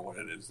remember what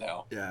it is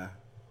now. Yeah.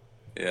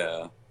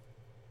 Yeah.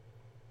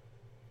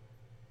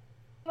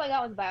 I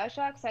got with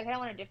BioShock, so I kind of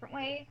went a different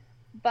way.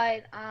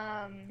 But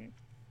I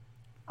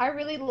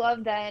really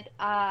love that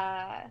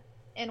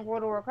in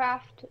World of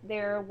Warcraft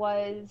there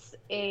was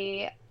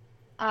a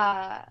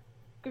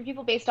group of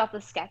people based off the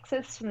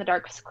Skeksis from the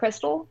Dark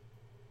Crystal.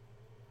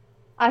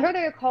 I heard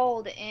they're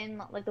called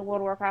in like the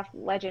World of Warcraft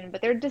legend,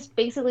 but they're just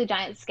basically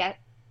giant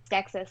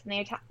Skeksis.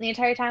 And the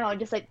entire time I would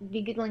just like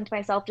be giggling to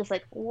myself, just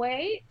like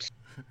wait.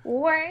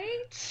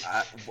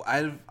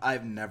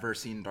 I've never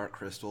seen Dark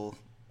Crystal,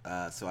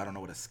 so I don't know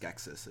what a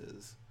Skeksis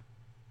is.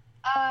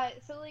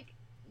 So like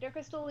Dark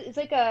Crystal is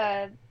like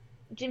a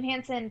Jim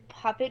Henson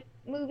puppet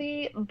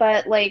movie,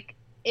 but like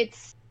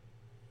it's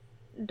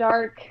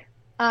dark.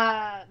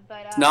 But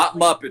Not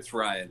like, Muppets,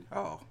 Ryan.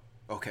 Oh,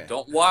 okay.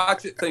 Don't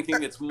watch it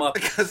thinking it's Muppets.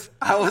 Because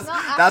It's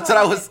not that's what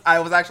actual I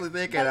was actually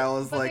thinking. but- I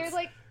was but like, there's,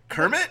 like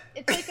Kermit?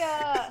 it's like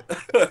a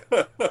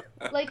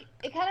like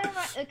it kind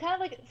of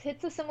like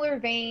hits a similar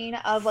vein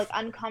of like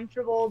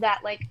uncomfortable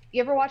that like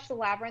you ever watch The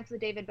Labyrinth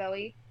with David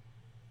Bowie?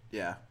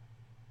 Yeah.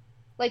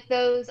 Like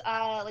those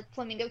like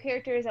flamingo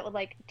characters that would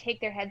like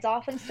take their heads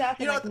off and stuff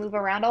and You know like move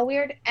around all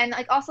weird, and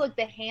like also like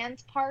the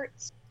hands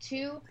parts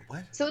too.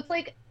 What? So it's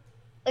like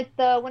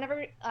the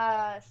whenever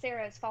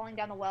Sarah is falling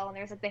down the well and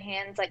there's like the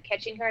hands like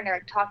catching her and they're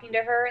like talking to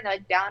her and they're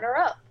like down or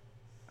up.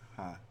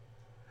 Huh.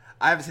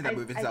 I haven't seen that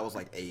movie since I was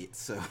like 8,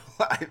 so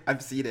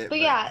I've seen it. But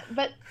yeah,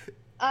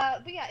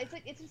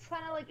 it's just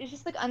kind of like it's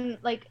just like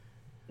like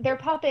they're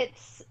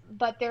puppets,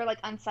 but they're like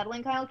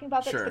unsettling kind of looking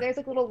puppets. Sure. So there's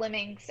like little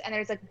lemmings, and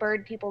there's like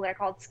bird people that are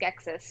called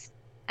Skeksis,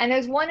 and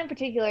there's one in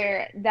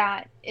particular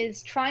that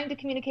is trying to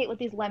communicate with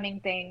these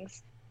lemming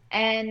things,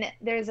 and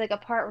there's like a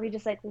part where he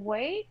just like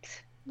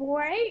wait,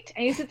 and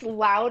he gets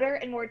louder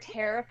and more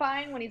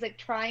terrifying when he's like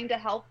trying to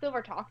help them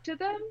or talk to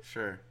them.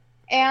 Sure.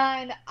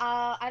 And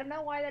I don't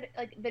know why that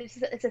like, but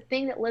it's a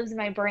thing that lives in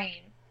my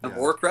brain. And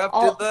Warcraft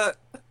did that?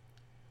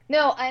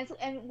 No,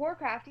 and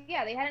Warcraft,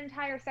 yeah, they had an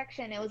entire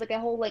section. It was like a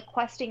whole like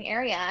questing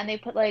area, and they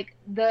put like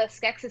the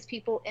Skeksis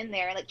people in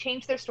there, like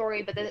changed their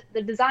story, but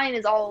the design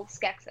is all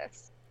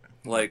Skeksis.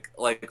 Like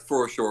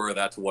for sure,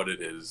 that's what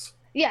it is.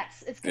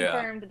 Yes, it's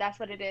confirmed that that's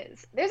what it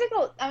is. There's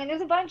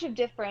there's a bunch of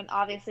different,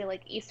 obviously,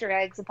 like Easter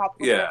eggs and pop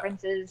culture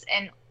references,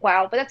 and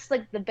wow, but that's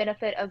like the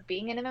benefit of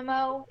being an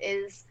MMO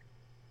is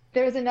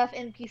there's enough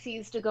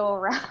NPCs to go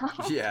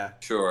around. Yeah,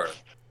 sure.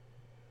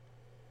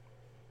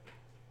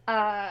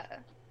 But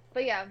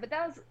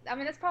that was,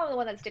 that's probably the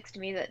one that sticks to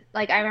me that,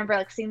 like, I remember,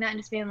 like, seeing that and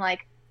just being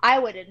like, I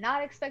would have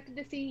not expected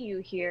to see you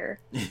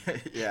here.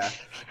 Yeah.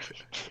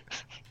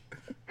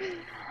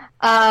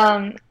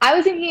 I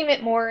was thinking of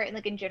it more,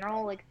 like, in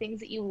general, like, things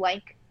that you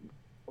like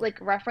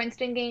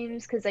referenced in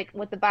games, because, like,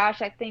 with the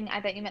Bioshock thing,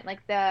 I thought you meant,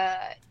 like, the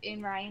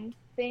In Ryan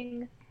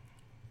thing.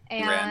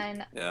 And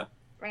Rand. Yeah.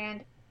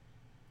 Rand.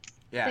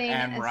 Yeah, thing.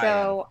 and Ryan.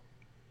 So,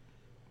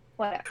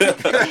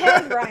 whatever.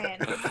 And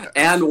Ryan.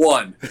 And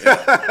one.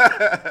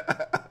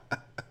 Yeah.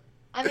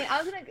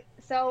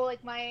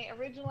 My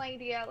original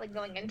idea, like,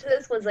 going into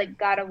this was, like,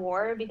 God of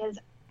War, because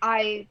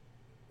I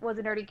was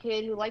a nerdy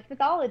kid who liked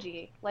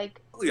mythology,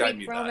 like,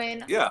 Greek, Roman.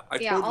 That. Yeah, I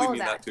totally mean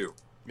that, too.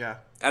 Yeah.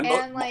 And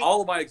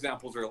all of my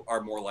examples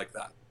are more like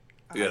that,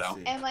 you know?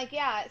 And, like,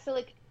 yeah, so,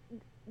 like,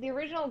 the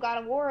original God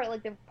of War,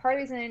 like, the part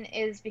reason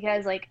is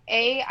because, like,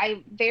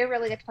 I very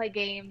rarely get to play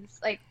games,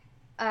 like,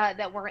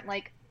 that weren't,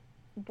 like,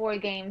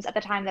 board games at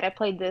the time that I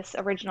played this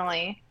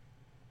originally.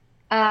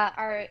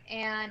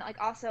 And,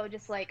 like, also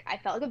just, like, I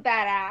felt like a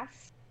badass.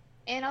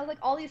 And I was like,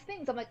 all these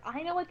things. I'm like,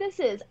 I know what this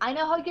is. I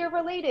know how you're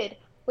related.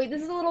 Wait,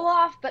 this is a little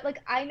off, but, like,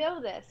 I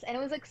know this. And it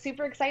was, like,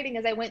 super exciting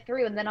as I went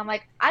through. And then I'm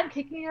like, I'm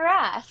kicking your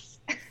ass.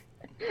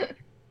 So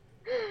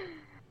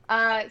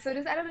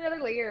just added another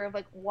layer of,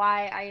 like,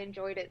 why I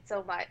enjoyed it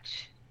so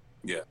much.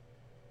 Yeah.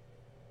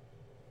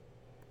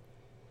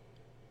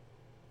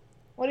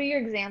 What are your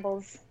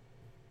examples?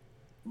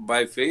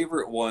 My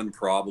favorite one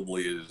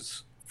probably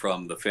is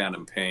from the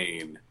Phantom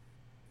Pain.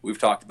 We've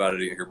talked about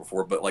it in here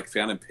before, but like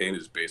Phantom Pain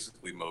is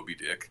basically Moby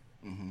Dick,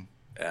 and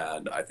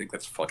I think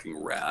that's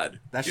fucking rad.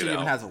 That shit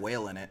even has a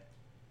whale in it.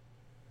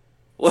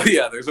 Well,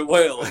 yeah, there's a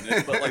whale in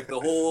it, but like the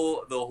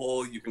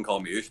whole you can call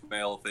me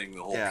Ishmael thing,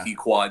 the whole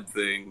Pequod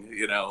thing,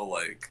 you know,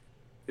 like,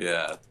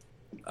 yeah.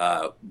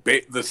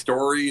 The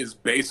story is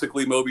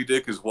basically Moby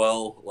Dick as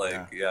well.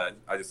 Like,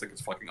 I just think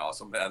it's fucking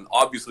awesome, and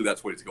obviously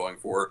that's what he's going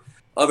for.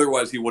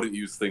 Otherwise, he wouldn't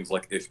use things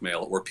like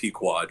Ishmael or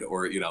Pequod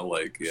or, you know,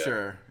 like,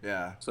 Sure,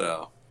 yeah.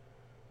 So,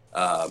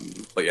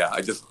 but yeah,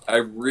 I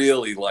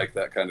really like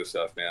that kind of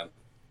stuff, man.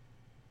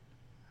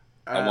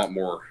 I want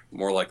more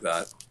like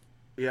that.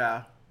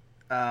 Yeah.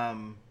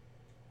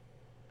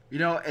 You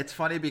know, it's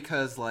funny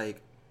because,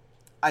 like,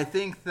 I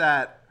think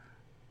that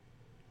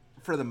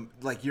for the,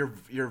 like,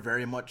 you're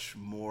very much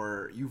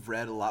more, you've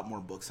read a lot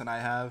more books than I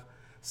have.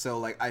 So,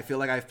 like, I feel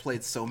like I've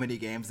played so many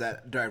games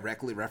that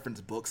directly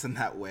reference books in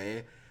that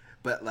way.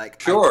 But,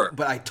 like, sure.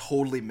 I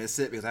totally miss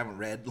it because I haven't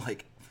read,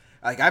 like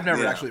I've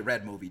never actually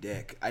read Moby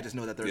Dick. I just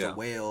know that there's a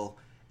whale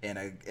and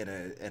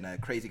a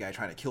crazy guy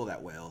trying to kill that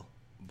whale.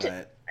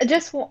 But I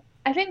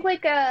think,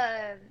 like,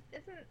 I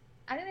think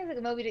there's like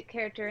a Moby Dick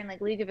character in, like,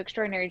 League of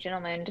Extraordinary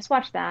Gentlemen. Just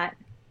watch that.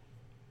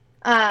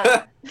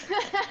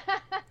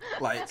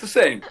 Like, it's the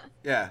same.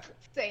 Yeah.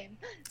 Same.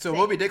 So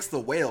Moby Dick's the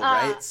whale,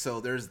 right?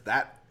 So there's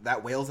that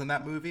whale's in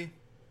that movie?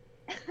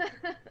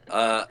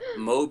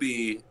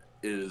 Moby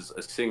is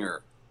a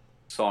singer,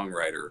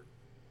 songwriter,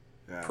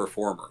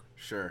 performer.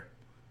 Sure.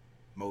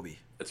 Moby.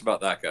 It's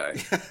about that guy.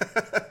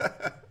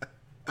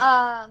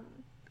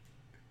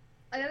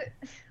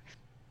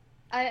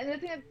 Another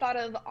thing I thought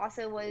of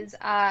also was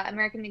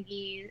American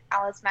McGee,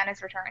 Alice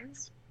Madness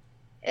Returns.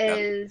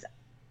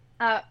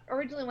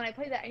 Originally when I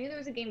played that, I knew there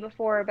was a game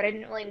before, but I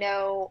didn't really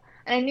know.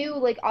 And I knew,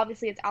 like,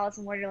 obviously it's Alice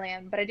in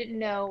Wonderland, but I didn't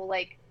know,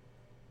 like,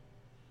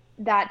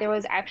 that there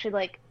was actually,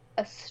 like,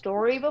 a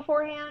story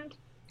beforehand.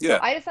 Yeah.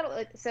 So I just thought,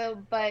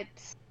 but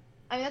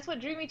I mean, that's what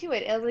drew me to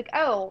it. I was like,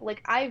 oh,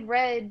 like, I've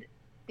read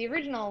the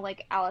original,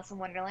 like, Alice in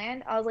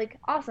Wonderland. I was like,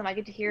 awesome, I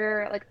get to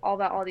hear, like, all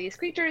about all these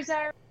creatures that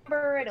I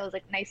remember, and it was,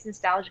 like, nice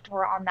nostalgia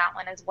tour on that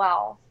one as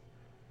well.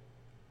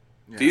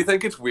 Yeah. Do you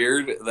think it's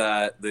weird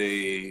that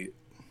they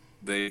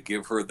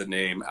give her the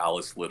name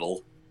Alice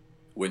Little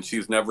when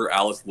she's never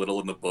Alice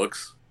Little in the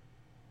books?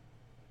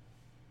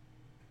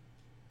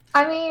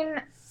 I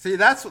mean, see,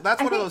 that's one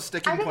of those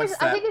sticking points.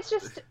 I think it's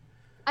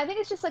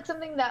just like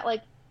something that,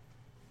 like,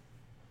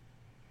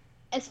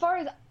 as far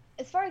as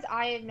as far as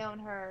I have known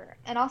her,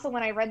 and also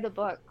when I read the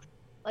book,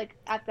 like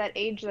at that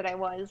age that I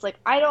was, like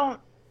I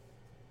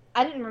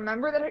didn't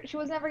remember that she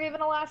was never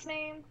given a last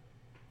name,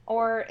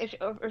 or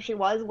if she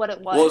was, what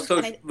it Well, was. so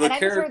And the I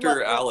just heard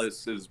character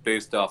Alice is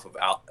based off of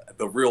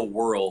the real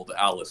world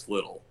Alice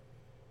Little,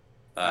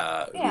 who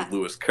yeah.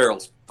 Lewis Carroll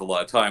spent a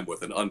lot of time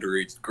with, an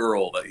underage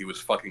girl that he was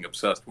fucking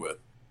obsessed with.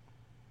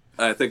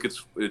 And I think it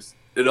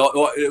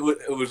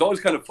was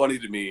always kind of funny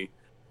to me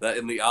that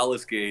in the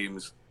Alice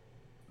games,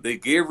 they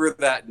gave her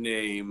that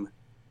name,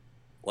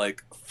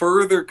 like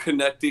further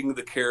connecting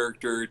the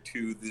character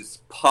to this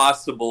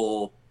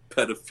possible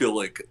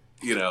pedophilic,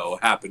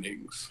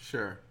 happenings.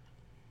 Sure.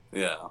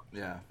 Yeah.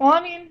 Yeah. Well,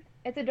 I mean,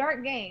 it's a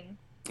dark game.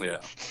 Yeah.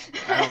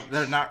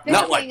 They're not.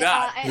 Not like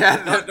that.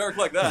 Yeah, not dark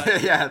like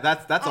that. Yeah,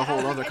 that's a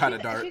whole other kind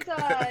of dark.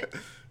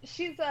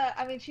 She's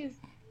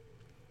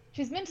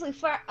mentally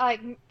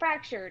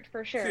fractured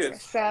for sure.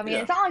 Yes. So I mean,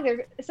 Yeah. it's not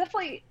like it's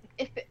definitely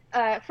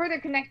further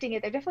connecting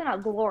it. They're definitely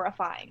not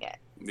glorifying it.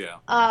 Yeah.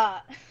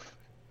 But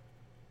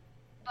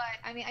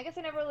I mean, I guess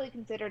I never really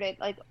considered it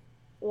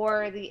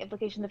or the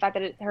implication, the fact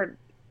that her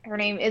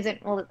name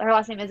isn't, well, her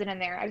last name isn't in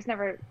there. It's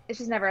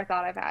just never a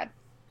thought I've had.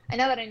 And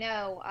now that I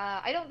know,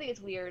 I don't think it's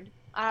weird.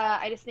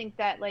 I just think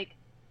that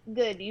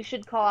good, you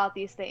should call out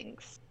these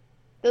things.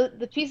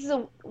 The pieces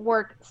of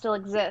work still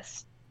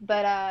exist,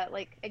 but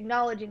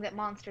acknowledging that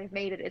monsters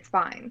made it, it's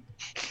fine.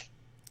 I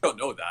don't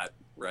know that,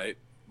 right?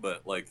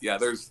 But yeah,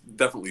 there's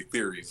definitely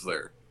theories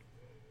there.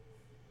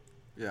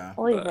 Yeah.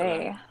 Oy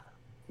vey.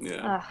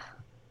 Yeah.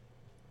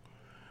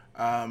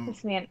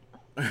 This man.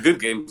 Good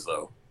games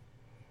though.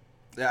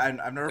 Yeah,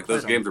 I've never played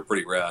those them. games are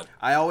pretty rad.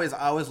 I always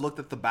looked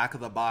at the back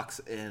of the box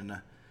in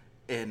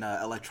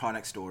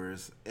electronic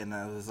stores, and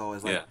I was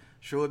always like,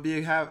 sure would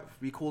be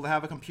cool to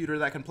have a computer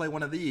that can play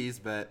one of these,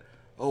 but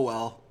oh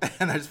well.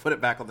 And I just put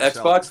it back on the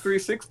shelf. Xbox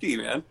 360,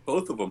 man,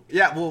 both of them.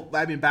 Yeah, well,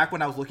 I mean, back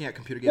when I was looking at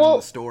computer games in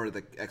the store,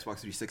 the Xbox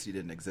 360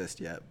 didn't exist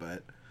yet,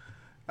 but.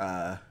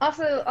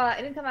 Also,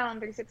 it didn't come out on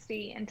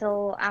 360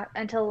 until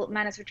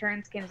Madness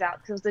Returns came out,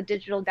 because it was a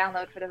digital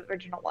download for the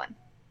original one.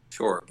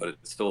 Sure, but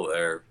it's still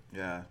there.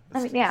 Yeah.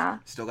 I mean, yeah.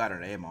 Still got her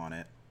name on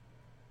it,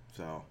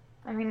 so.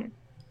 I mean.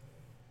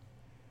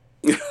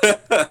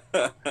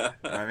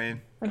 I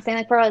mean. I'm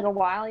saying for a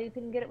while you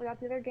couldn't get it without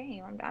the other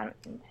game.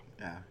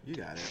 Yeah, you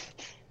got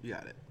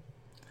it.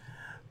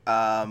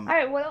 All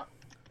right, what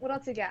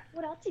else you got?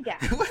 What else you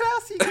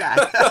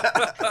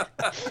got?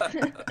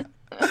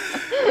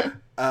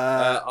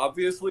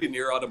 Obviously,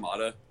 Nier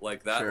Automata,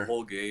 that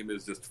whole game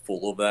is just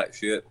full of that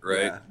shit,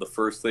 right? Yeah. The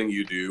first thing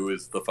you do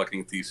is the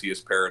fucking Theseus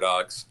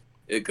paradox.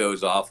 It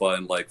goes off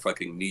on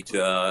fucking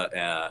Nietzsche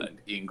and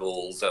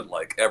Engels and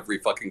every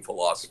fucking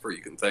philosopher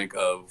you can think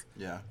of.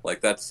 Yeah.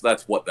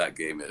 That's what that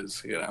game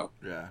is, Yeah.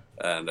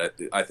 And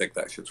I think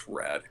that shit's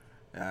rad.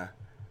 Yeah.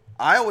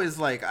 I always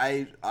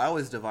I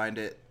always divined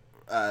it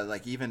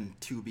even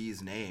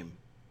 2B's name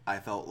I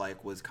felt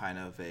was kind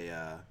of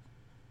a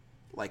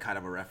kind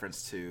of a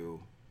reference to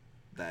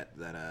that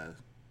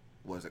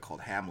what was it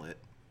called, Hamlet.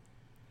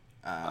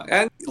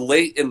 And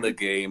late in the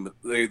game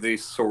they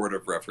sort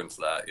of reference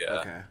that,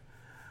 yeah. Okay.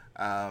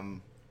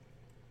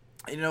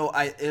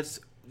 It's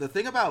the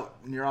thing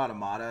about Nier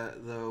Automata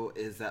though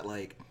is that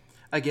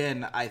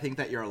again, I think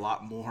that you're a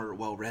lot more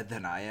well read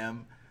than I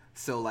am,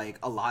 so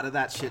a lot of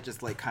that shit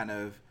just kind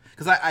of,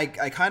 because I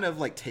kind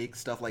of take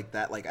stuff like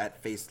that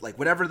at face,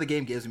 whatever the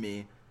game gives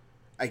me,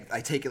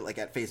 I take it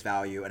at face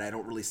value, and I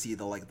don't really see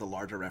the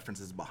larger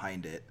references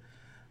behind it.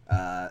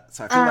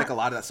 So I feel a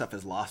lot of that stuff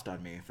is lost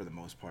on me for the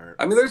most part.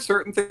 I mean, there's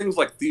certain things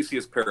like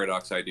Theseus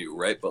paradox I do,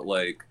 right? But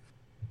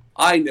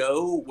I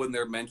know when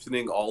they're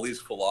mentioning all these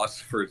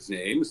philosophers'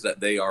 names that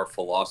they are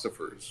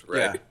philosophers,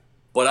 right? Yeah.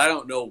 But I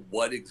don't know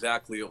what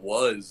exactly it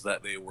was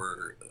that they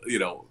were,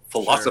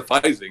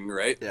 philosophizing,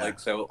 right? Yeah.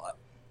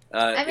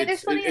 I mean,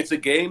 it's a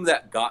game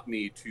that got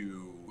me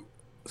to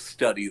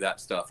study that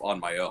stuff on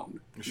my own,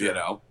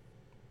 Sure.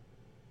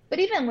 But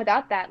even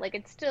without that,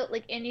 it's still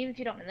and even if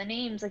you don't know the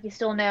names, you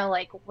still know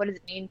what does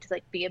it mean to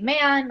be a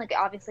man?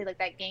 Obviously,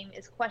 that game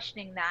is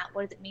questioning that.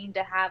 What does it mean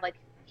to have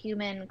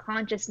human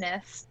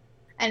consciousness?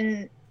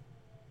 And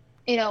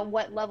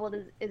what level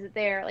is it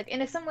there?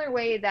 In a similar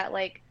way that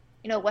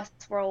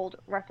Westworld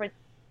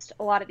referenced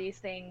a lot of these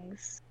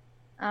things.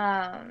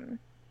 I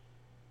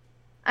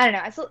don't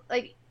know. I still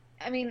I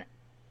mean,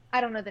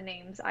 I don't know the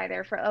names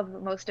either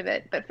of most of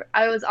it, but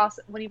I was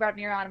also, when you brought up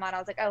Nier Automata, I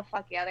was like, oh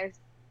fuck yeah, there's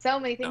so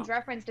many things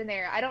referenced in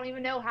there. I don't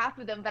even know half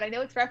of them, but I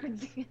know it's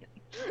referencing it.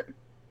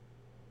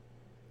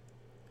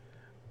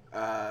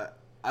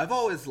 I've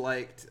always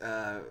liked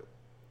as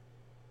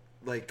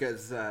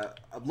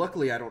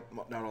luckily not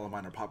all of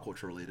mine are pop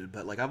culture related,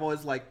 but I've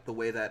always liked the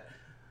way that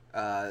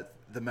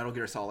the Metal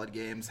Gear Solid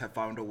games have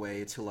found a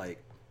way to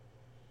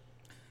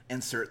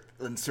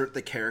insert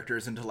the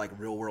characters into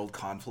real world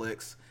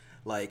conflicts.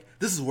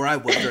 This is where I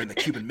was during the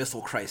Cuban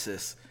Missile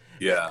Crisis.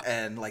 Yeah.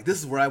 And this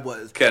is where I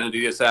was.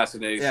 Kennedy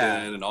assassination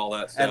and all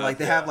that stuff. And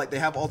they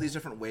have all these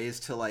different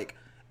ways to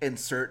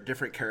insert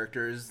different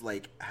characters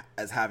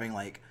as having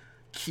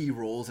key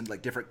roles in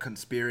like different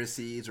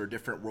conspiracies or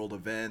different world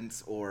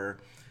events, or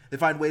they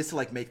find ways to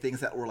like make things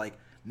that were like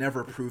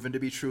never proven to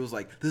be true. It's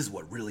like, this is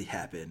what really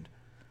happened.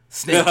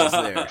 Snake was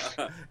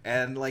there,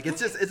 and like it's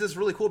just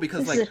really cool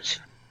because It's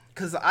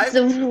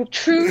a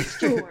true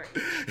story.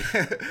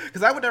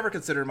 because I would never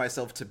consider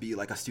myself to be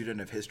like a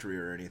student of history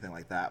or anything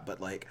like that, but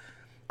like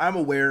I'm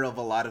aware of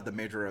a lot of the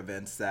major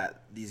events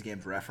that these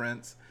games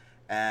reference,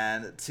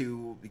 and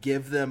to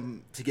give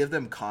them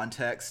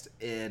context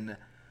in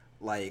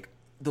like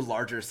the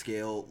larger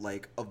scale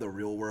like of the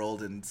real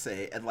world, and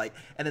say and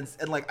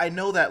I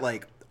know that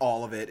like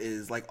all of it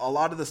is like a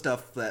lot of the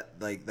stuff that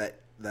like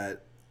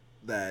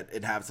that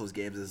inhabits those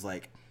games is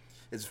like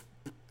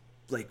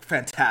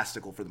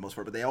fantastical for the most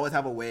part, but they always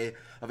have a way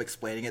of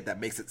explaining it that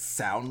makes it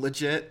sound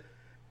legit.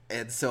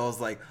 And so I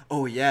was like,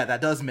 oh yeah, that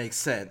does make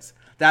sense.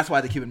 That's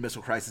why the Cuban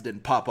Missile Crisis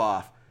didn't pop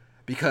off,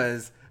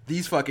 because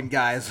these fucking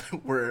guys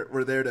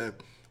were there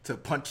to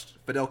punch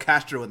Fidel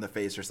Castro in the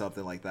face or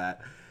something like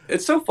that.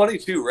 It's so funny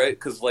too, right?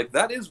 Because like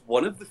that is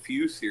one of the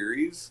few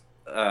series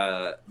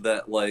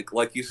that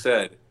like you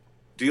said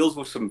deals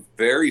with some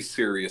very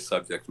serious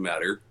subject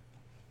matter,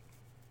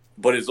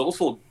 but is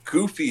also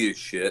goofy as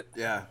shit.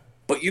 Yeah.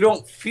 But you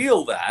don't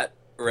feel that,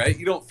 right?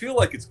 You don't feel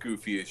like it's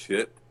goofy as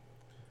shit.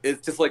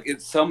 It's just like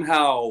it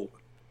somehow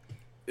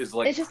is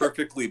like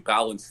perfectly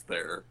balanced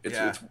there.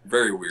 It's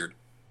very weird.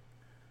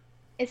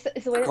 It's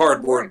the way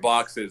cardboard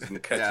boxes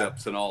and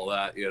ketchups and all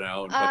that, you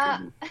know. And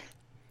fucking,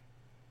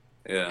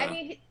 yeah. I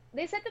mean,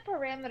 they set the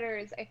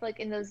parameters, I feel like,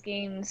 in those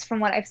games, from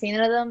what I've seen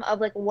of them, of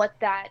like what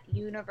that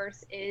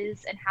universe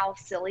is and how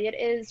silly it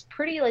is,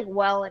 pretty like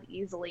well and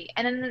easily.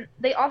 And then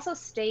they also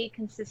stay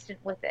consistent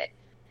with it.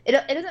 It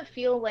doesn't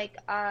feel like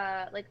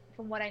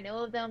from what I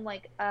know of them,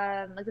 like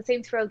the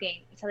Saints Row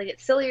games, how they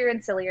get sillier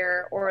and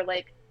sillier, or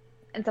like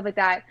and stuff like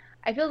that.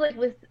 I feel like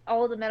with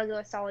all the Metal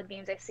Gear Solid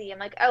games I see, I'm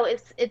like, oh,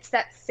 it's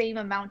that same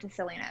amount of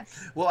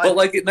silliness. Well, but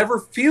like it never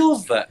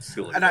feels that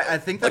silly. And I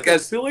think that like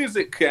as silly as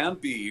it can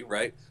be,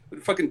 right?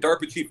 Fucking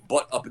DARPA chief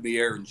butt up in the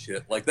air and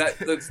shit like that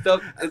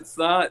stuff. It's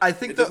not. I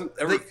think it doesn't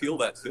ever feel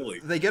that silly.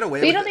 They get away.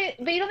 But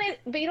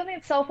you don't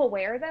need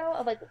self-aware though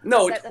of like.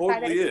 No, it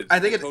totally is. I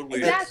think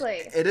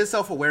exactly. It is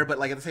self-aware, but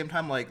like at the same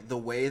time, like the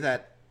way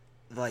that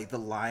like the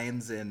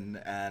lines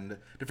and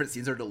different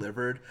scenes are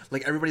delivered,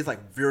 like everybody's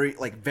like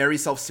very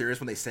self-serious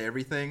when they say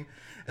everything.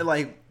 And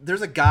like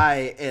there's a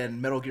guy in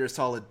Metal Gear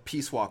Solid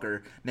Peace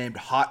Walker named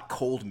Hot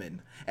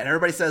Coldman, and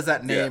everybody says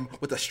that name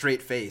with a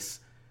straight face.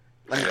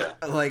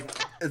 Like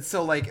and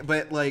so like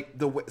but like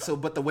the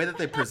way that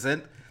they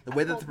present the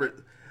way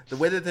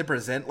that they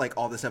present like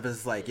all this stuff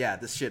is like, yeah,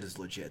 this shit is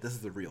legit, this is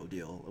the real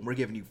deal, and we're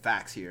giving you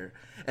facts here.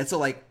 And so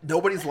like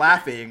nobody's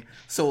laughing,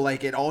 so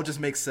like it all just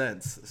makes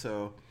sense.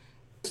 So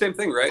same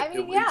thing, right? I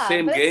mean,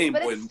 same game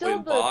when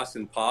Boss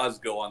and Paz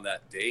go on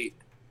that date,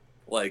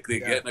 like they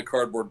get in a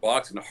cardboard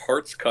box and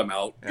hearts come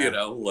out, you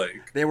know,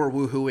 like they were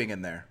woohooing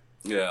in there.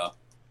 Yeah.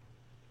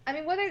 I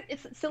mean, whether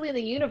it's silly in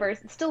the universe,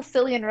 it's still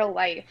silly in real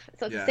life.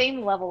 So it's the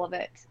same level of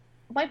it.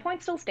 My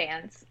point still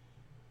stands.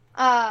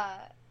 I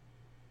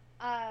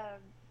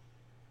had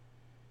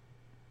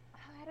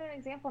an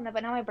example on that,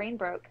 but now my brain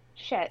broke.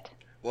 Shit.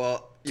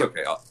 Well, it's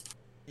okay.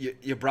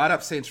 You brought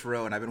up Saints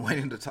Row, and I've been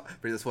waiting to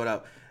bring this one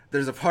up.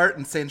 There's a part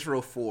in Saints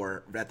Row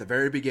 4 at the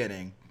very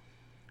beginning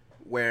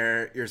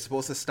where you're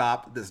supposed to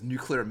stop this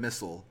nuclear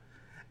missile.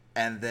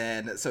 And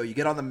then, so you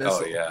get on the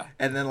missile,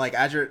 and then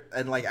as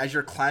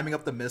you're climbing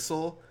up the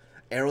missile,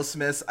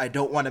 Aerosmith's "I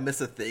Don't Want to Miss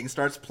a Thing"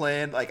 starts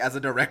playing, like as a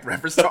direct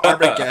reference to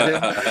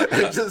Armageddon.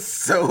 It's just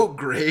so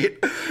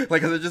great,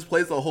 like, 'cause it just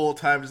plays the whole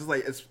time. It's just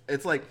like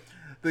it's like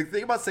the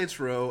thing about Saints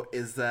Row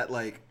is that,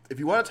 like, if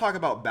you want to talk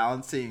about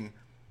balancing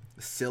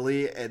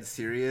silly and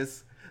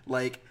serious,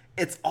 like,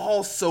 it's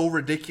all so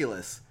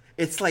ridiculous.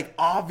 It's like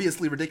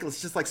obviously ridiculous,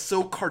 it's just like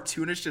so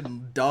cartoonish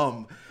and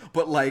dumb,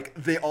 but like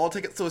they all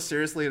take it so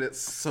seriously, and it's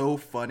so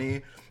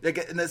funny.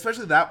 Like, and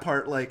especially that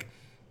part, like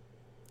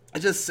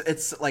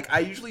it's like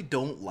I usually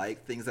don't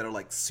like things that are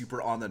like super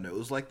on the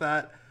nose like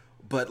that,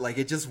 but like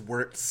it just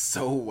worked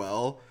so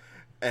well.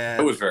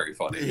 And it was very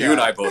funny. You and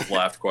I both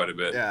laughed quite a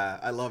bit. Yeah,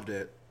 I loved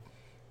it.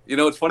 You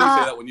know, it's funny to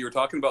say that when you were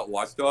talking about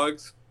Watch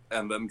Dogs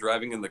and them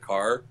driving in the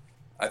car.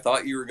 I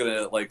thought you were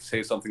gonna like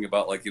say something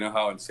about, like, you know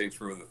how in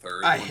Saints Row the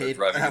Third, I hate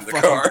driving in the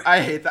car.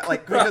 I hate that,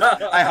 like, because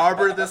I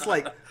harbor this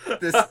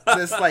this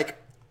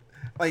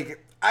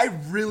I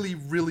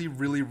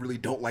really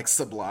don't like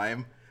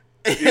Sublime,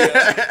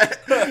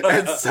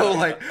 and so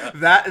like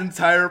that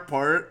entire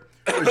part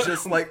was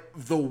just like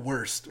the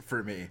worst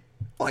for me.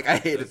 Like I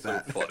hated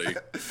that. So funny.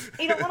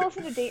 You don't want to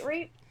listen to Date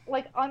Rape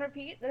like on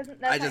repeat? That's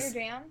not your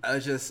jam? I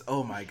was just,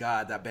 oh my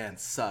god, that band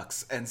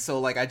sucks. And so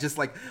like I just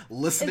like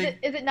listening.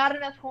 Is it not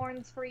enough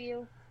horns for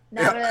you?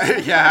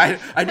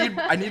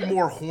 I need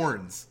more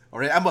horns. All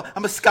right,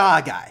 I'm a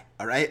ska guy.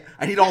 All right,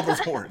 I need all those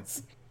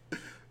horns.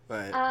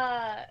 But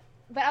I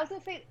was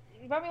gonna say,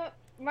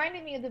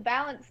 reminding me of the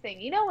balance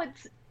thing. You know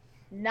what's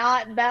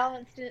not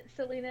balanced in its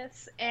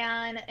silliness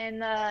and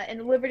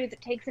the liberties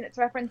it takes in its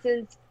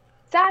references?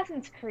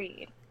 Assassin's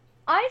Creed.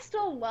 I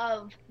still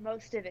love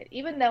most of it,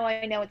 even though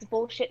I know it's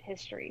bullshit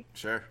history.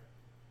 Sure.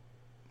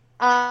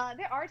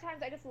 There are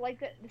times I just like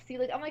to see,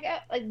 like, I'm like,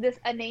 like this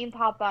a name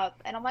pop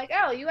up, and I'm like,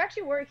 oh, you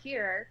actually were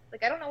here.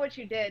 Like, I don't know what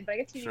you did, but I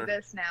guess you Sure. do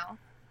this now.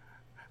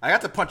 I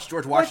got to punch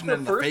George Like Washington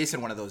in the first- face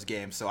in one of those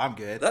games, so I'm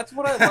good. That's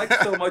what I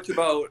liked so much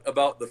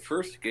about the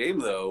first game,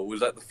 though,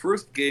 was that the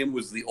first game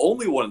was the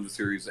only one in the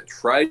series that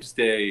tried to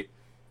stay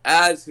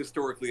as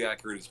historically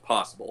accurate as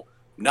possible.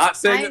 Not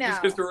saying I that it's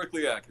know.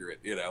 historically accurate,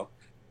 you know,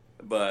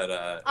 but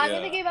I'm yeah.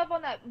 gonna give up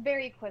on that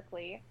very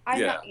quickly.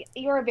 Yeah.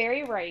 You're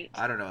very right.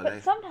 I don't know.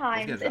 But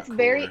sometimes games it's got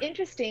very cooler.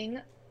 interesting,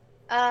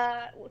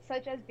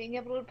 such as being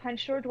able to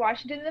punch George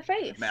Washington in the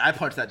face. Man, I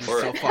punched that dude so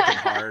Alright. fucking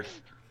hard.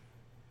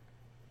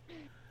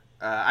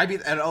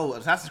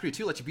 Assassin's Creed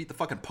 2 lets you beat the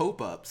fucking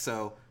Pope up,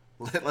 so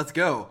let's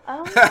go.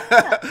 Oh,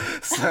 yeah.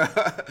 So,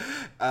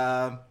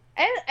 I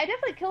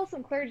definitely killed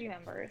some clergy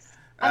members.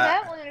 Uh,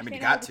 I don't really I mean, you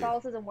understand got how to.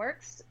 Catholicism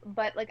works,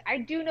 but like I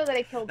do know that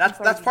I killed. that's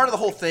some that's clergy part of the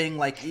whole members. thing.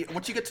 Like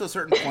once you get to a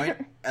certain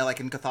point, like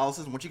in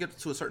Catholicism, once you get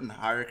to a certain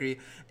hierarchy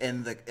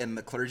in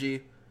the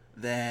clergy,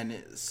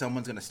 then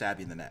someone's gonna stab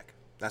you in the neck.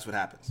 That's what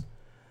happens.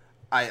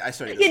 I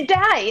studied this. You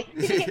die.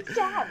 You get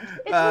stabbed.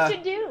 It's what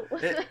you do.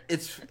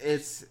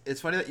 It's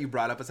funny that you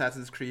brought up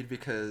Assassin's Creed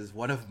because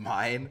one of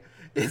mine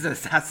is an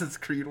Assassin's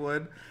Creed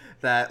one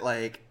that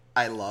like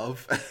I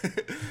love.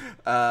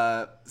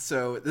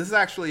 So this is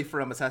actually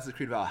from Assassin's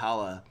Creed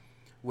Valhalla,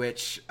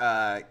 which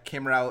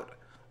came out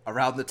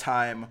around the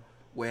time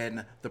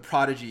when the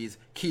Prodigy's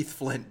Keith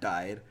Flint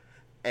died,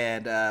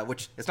 and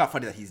which it's not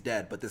funny that he's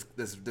dead, but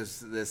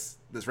this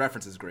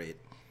reference is great.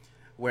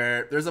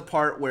 Where there's a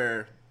part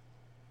where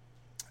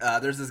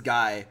there's this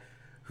guy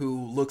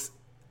who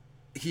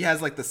he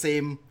has like the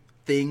same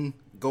thing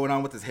going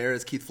on with his hair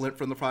as Keith Flint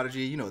from the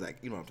Prodigy. You know what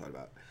I'm talking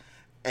about.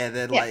 And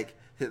then Yeah. like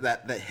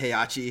that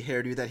Heihachi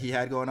hairdo that he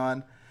had going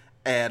on.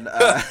 And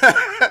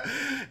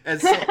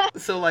and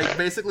so like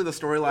basically the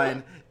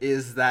storyline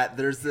is that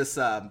there's this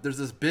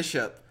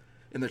bishop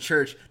in the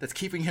church that's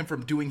keeping him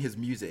from doing his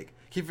music,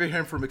 keeping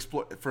him from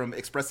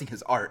expressing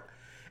his art.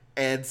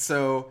 And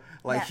so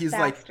like That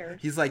bastard.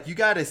 he's like you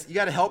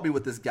gotta help me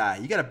with this guy.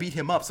 You gotta beat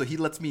him up so he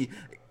lets me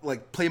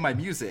like play my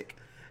music.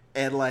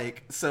 And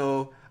like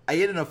so I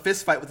get in a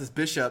fist fight with this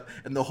bishop,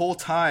 and the whole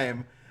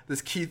time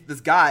this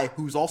guy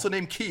who's also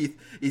named Keith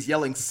is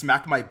yelling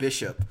 "smack my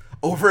bishop"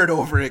 over and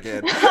over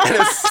again, and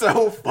it's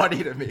so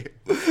funny to me.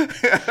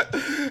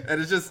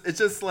 And it's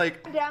just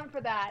like I'm down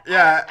for that.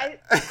 Yeah.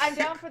 I'm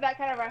down for that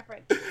kind of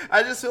reference.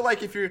 I just feel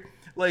like if you're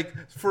like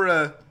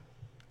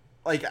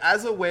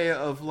as a way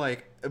of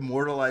like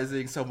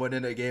immortalizing someone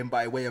in a game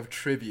by way of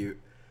tribute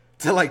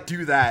to like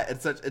do that,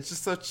 it's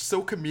just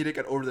so comedic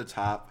and over the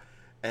top,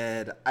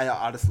 and I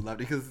honestly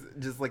loved it because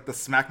just like the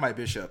smack my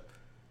bishop,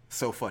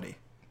 so funny.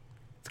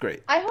 It's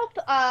great. I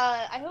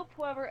hope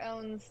whoever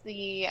owns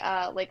the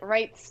like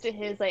rights to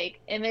his like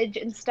image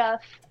and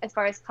stuff, as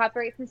far as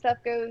copyrights and stuff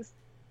goes,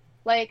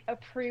 like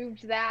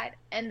approved that,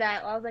 and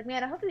that I was like,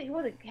 man, I hope that he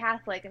wasn't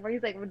Catholic and where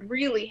he's like would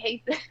really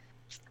hate this.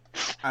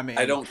 I mean,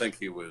 I don't think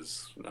he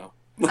was. No.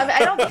 I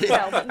don't think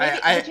so, but, maybe,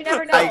 but you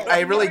never know. I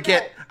You really never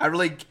get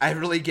know. I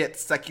really get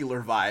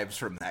secular vibes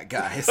from that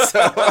guy. So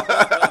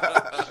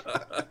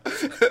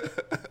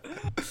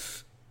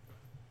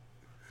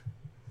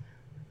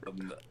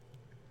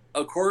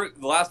Of course,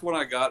 the last one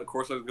I got, of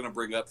course, I was going to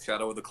bring up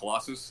Shadow of the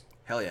Colossus.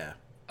 hell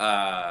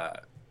yeah.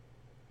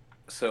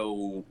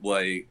 So,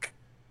 like,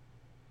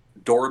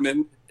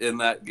 Dorman in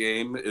that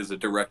game is a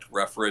direct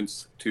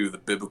reference to the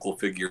biblical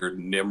figure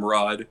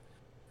Nimrod,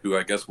 who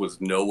I guess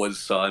was Noah's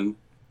son,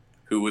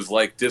 who was,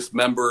 like,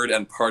 dismembered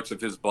and parts of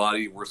his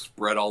body were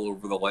spread all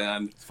over the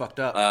land. It's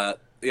fucked up.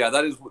 Yeah,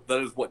 that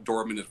is what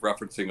Dorman is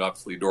referencing.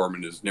 Obviously,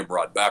 Dorman is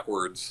Nimrod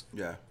backwards.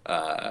 Yeah.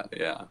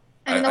 Yeah.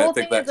 I mean, the whole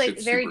think thing is that like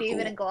shit's very super David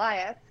cool. and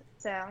Goliath.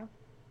 So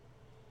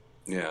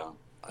Yeah,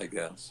 I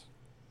guess.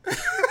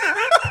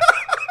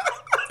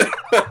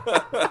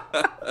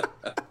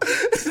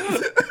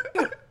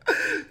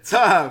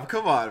 Tom,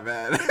 come on,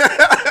 man.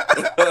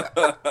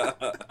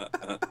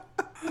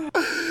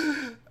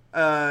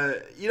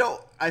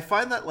 I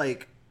find that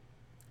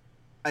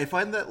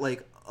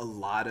a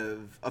lot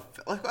of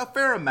a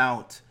fair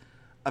amount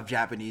of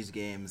Japanese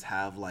games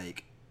have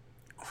like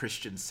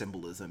Christian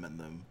symbolism in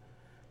them,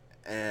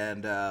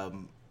 and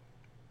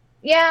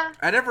yeah,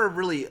 I never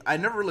really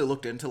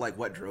looked into like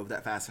what drove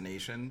that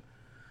fascination.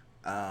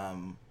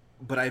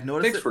 But I've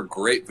noticed Makes for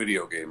great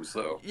video games,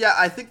 though. yeah,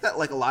 I think that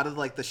like a lot of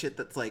like the shit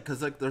that's like,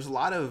 because like there's a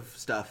lot of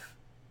stuff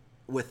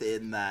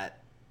within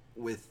that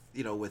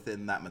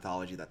within that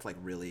mythology that's like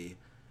really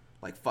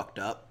like fucked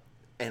up,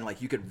 and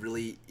like you could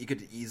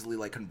easily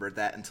like convert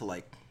that into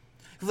like,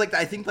 because like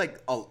I think like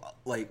all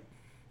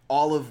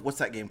of what's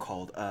that game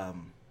called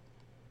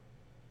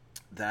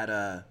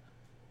that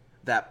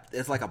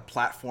it's like a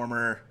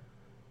platformer,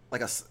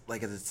 like it's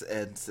like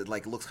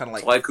looks kind of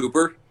like Sly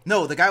Cooper?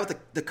 no, the guy with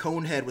the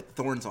cone head with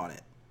thorns on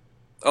it.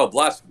 Oh,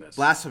 Blasphemous.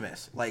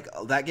 Blasphemous. Like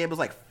that game was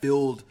like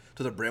filled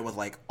to the brim with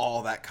like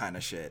all that kind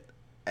of shit.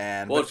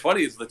 And Well, it's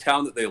funny, is the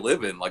town that they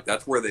live in, like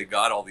that's where they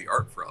got all the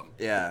art from.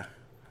 yeah,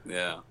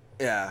 Yeah.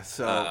 Yeah.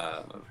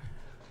 So,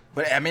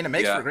 but I mean, it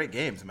makes for great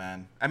games,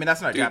 man. I mean,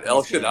 that's not a dude, Japanese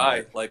El game,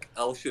 Shaddai. but... Like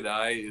El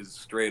Shaddai is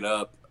straight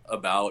up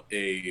about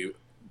a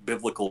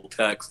biblical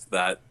text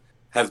that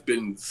has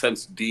been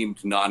since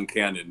deemed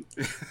non-canon,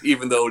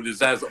 even though it is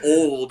as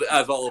old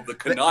as all of the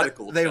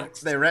canonical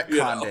texts. They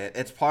retconned it.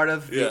 It's part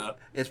of the Yeah.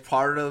 it's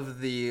part of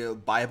the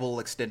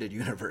Bible extended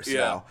universe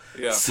now.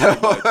 Yeah, So...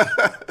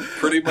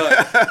 pretty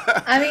much.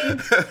 I mean,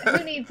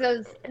 who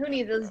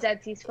needs those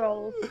Dead Sea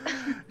Scrolls?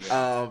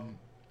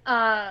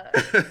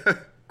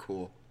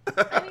 Cool.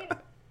 I mean,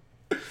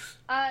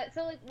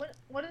 so like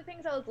one of the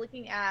things I was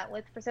looking at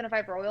with Persona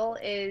 5 Royal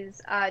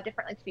is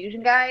different like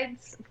fusion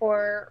guides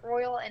for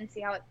Royal and see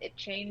how it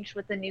changed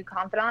with the new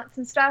confidants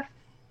and stuff.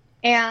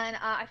 And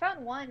I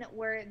found one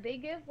where they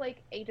give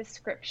like a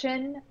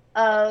description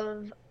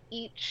of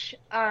each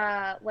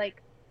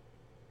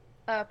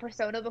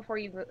persona before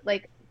you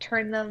like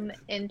turn them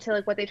into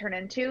like what they turn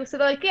into. So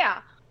they're like,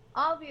 yeah,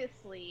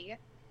 obviously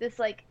this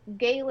like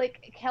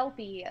Gaelic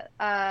Kelpie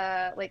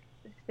like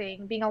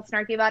thing, being all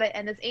snarky about it,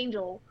 and this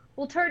angel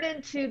will turn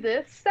into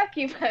this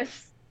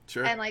succubus.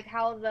 Sure. And like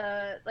how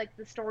the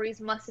stories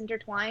must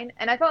intertwine.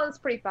 And I thought it was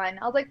pretty fun.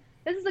 I was like,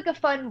 this is like a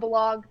fun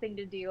blog thing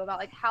to do about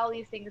like how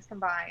these things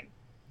combine.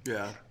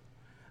 Yeah.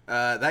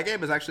 That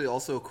game is actually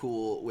also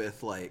cool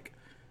with like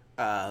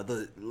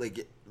the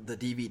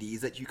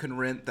DVDs that you can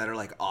rent that are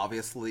like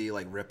obviously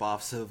like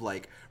ripoffs of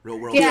like real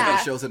world TV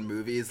shows and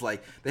movies.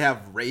 Like they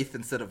have Wraith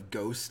instead of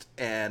Ghost,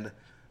 and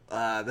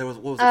there was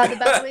what was it?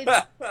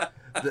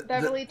 The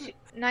Beverly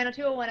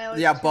 90210.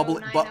 Yeah,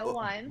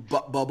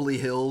 Bubbly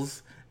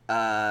Hills.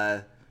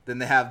 Then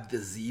they have the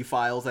Z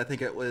Files, I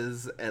think it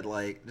was, and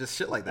like just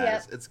shit like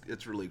that. Yeah.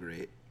 It's really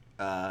great.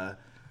 Think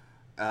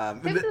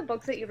of the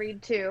books that you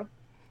read too.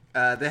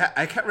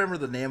 I can't remember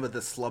the name of the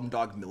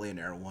Slumdog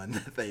Millionaire one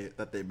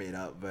that they made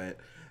up, but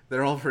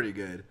they're all pretty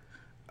good.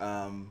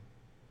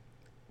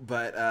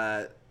 But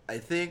I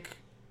think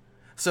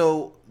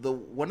so.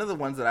 One of the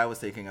ones that I was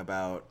thinking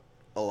about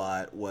a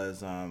lot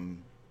was I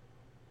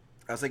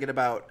was thinking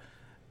about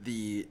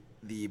the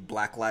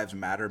Black Lives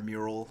Matter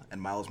mural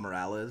and Miles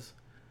Morales.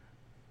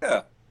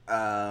 Yeah.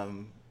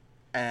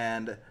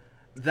 And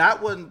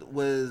that one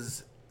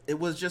was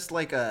just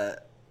like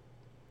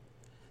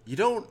you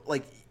don't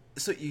like.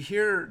 So you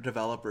hear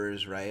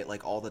developers, right,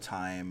 like all the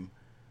time,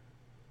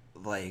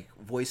 like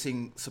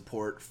voicing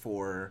support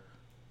for,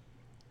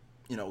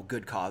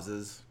 good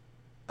causes,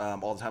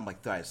 all the time,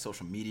 like through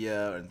social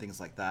media and things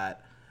like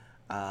that.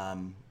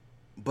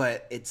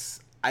 But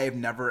I have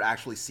never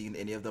actually seen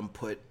any of them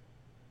put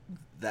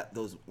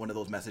one of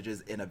those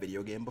messages in a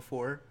video game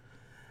before,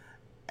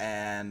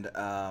 and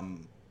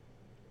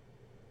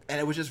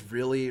it was just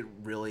really,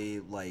 really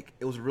like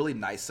it was a really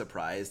nice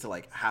surprise to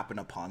like happen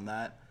upon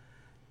that.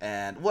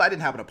 And well, I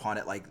didn't happen upon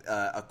it. Like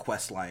a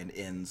quest line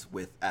ends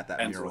at that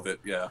ends mural. With it,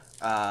 yeah.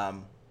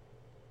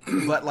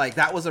 But like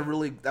that was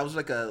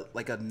like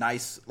a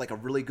nice, like a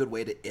really good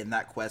way to end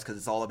that quest, because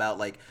it's all about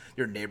like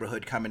your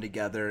neighborhood coming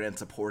together and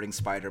supporting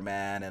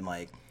Spider-Man, and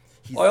like.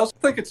 I also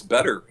think it's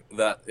better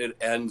that it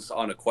ends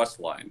on a quest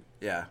line.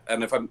 Yeah.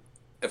 And if I'm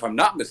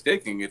not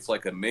mistaken, it's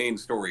like a main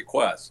story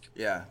quest.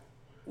 Yeah.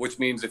 Which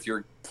means if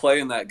you're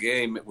playing that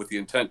game with the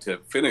intent to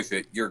finish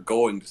it, you're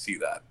going to see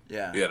that.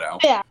 Yeah.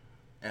 Yeah.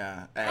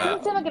 Yeah. It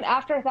doesn't seem like an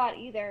afterthought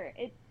either.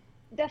 It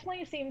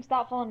definitely seems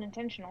thoughtful and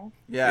intentional.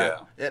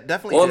 Yeah. It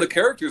definitely. Well, and the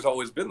character's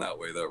always been that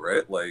way, though,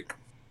 right? Like,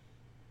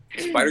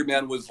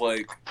 Spider-Man was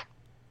like,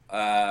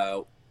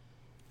 I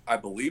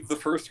believe the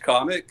first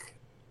comic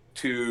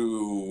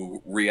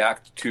to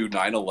react to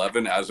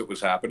 9/11 as it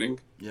was happening.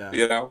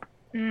 Yeah.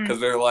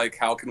 Because they're like,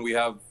 how can we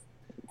have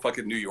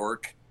fucking New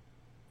York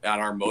and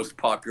our most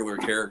popular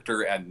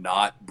character and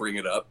not bring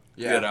it up?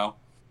 Yeah.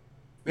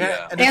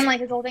 Yeah. And like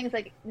his whole thing is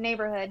like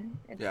neighborhood.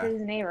 It's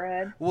his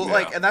neighborhood. Well,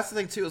 like, and that's the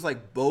thing too, is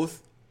like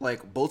both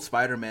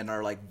Spider-Men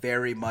are like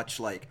very much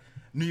like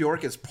New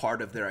York is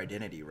part of their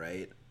identity,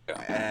 right?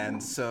 Yeah.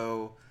 And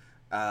so,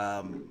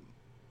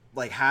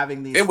 like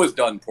having these. It was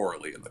done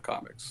poorly in the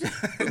comics. The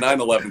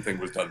 9/11 thing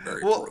was done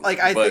very poorly. Like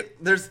I think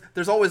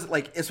there's always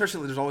like,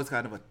 especially there's always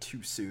kind of a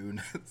too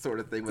soon sort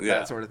of thing with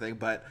that sort of thing,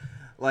 but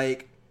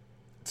like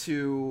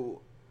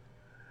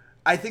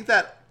I think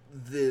that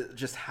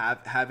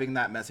having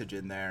that message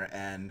in there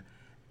and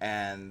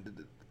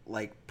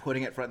like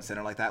putting it front and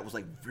center like that was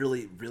like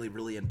really, really,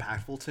 really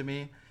impactful to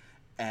me.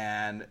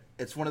 And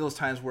it's one of those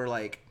times where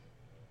like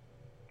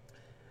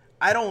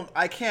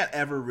I can't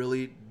ever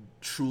really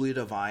truly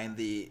divine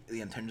the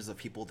intentions of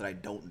people that I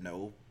don't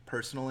know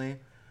personally,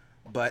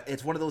 but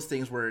it's one of those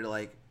things where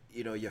like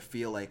you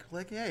feel like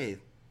hey,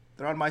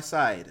 they're on my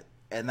side,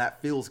 and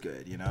that feels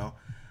good,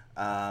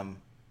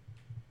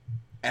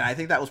 and I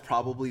think that was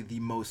probably the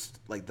most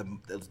it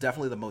was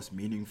definitely the most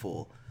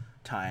meaningful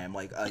time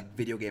like a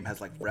video game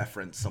has like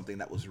referenced something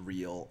that was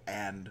real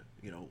and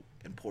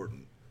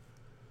important.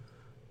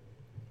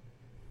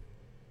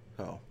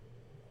 So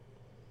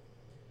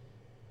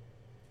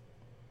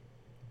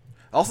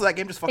also that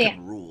game just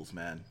fucking rules,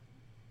 man.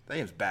 That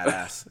game's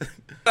badass.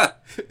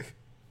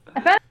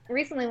 I found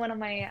recently one of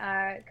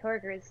my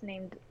coworkers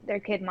named their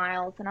kid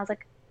Miles, and I was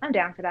like, I'm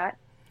down for that.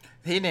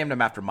 He named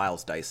him after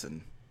Miles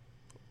Dyson,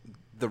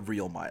 the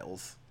real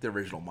Miles, the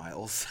original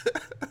Miles.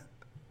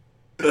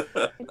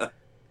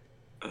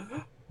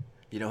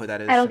 You know who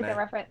that is? I don't get the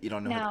reference. You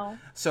don't know? No.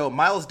 So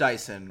Miles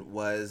Dyson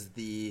was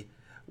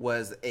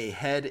a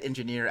head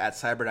engineer at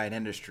Cyberdyne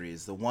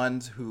Industries, the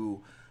ones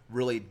who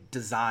really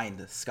designed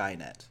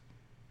Skynet,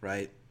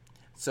 right?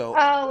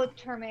 So with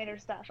Terminator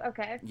stuff.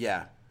 Okay.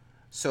 yeah,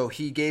 so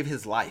he gave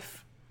his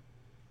life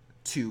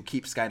to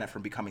keep Skynet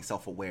from becoming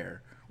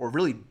self-aware or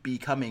really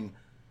becoming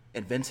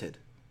invented,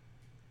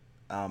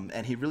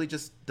 and he really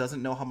just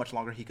doesn't know how much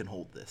longer he can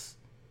hold this.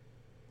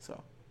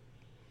 So.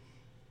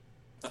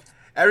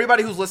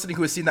 Everybody who's listening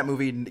who has seen that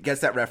movie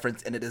gets that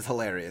reference, and it is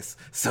hilarious.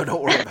 So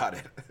don't worry about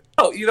it.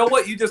 Oh, you know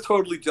what? You just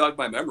totally jogged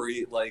my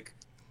memory. Like,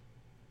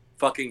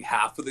 fucking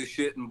half of the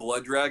shit in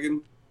Blood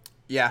Dragon.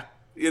 Yeah.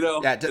 You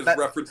know, yeah, is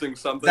referencing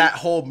something. That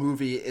whole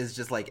movie is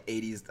just like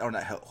 80s, or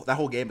not, that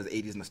whole game is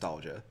 80s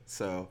nostalgia.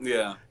 So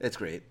yeah, it's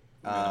great.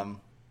 Yeah.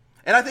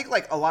 And I think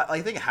like a lot.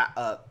 I think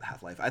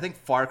Half-Life. I think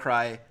Far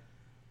Cry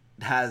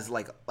has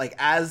like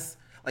as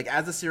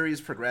the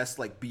series progressed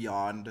like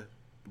beyond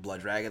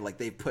Blood Dragon, like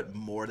they've put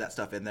more of that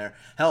stuff in there.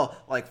 Hell,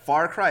 like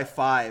Far Cry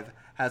 5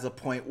 has a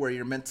point where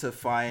you're meant to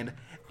find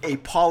a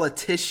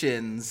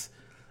politician's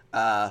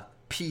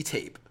P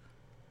tape.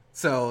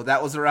 So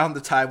that was around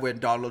the time when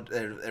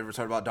they were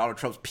talking about Donald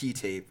Trump's P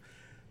tape.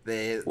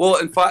 And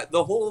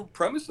the whole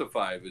premise of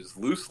 5 is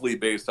loosely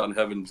based on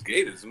Heaven's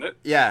Gate, isn't it?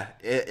 Yeah,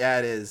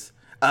 it is.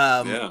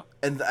 Yeah,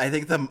 and I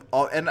think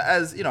and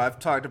as you know,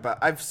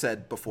 I've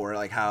said before,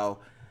 like how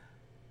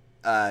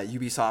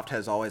Ubisoft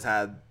has always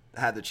had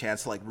the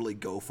chance to like really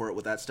go for it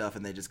with that stuff,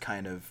 and they just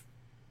kind of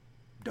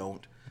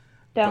don't.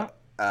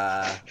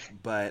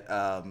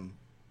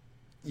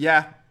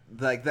 Yeah,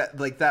 like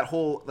that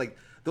whole like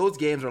those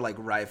games are like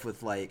rife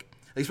with like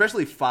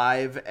especially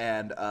 5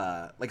 and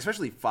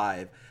especially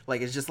 5 like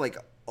it's just like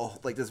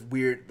like this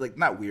weird, like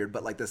not weird,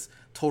 but like this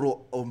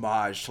total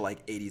homage to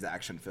like 80s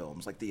action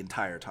films like the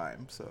entire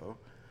time. So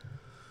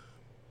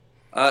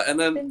and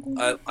then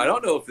I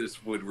don't know if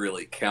this would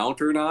really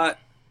count or not,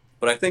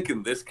 but I think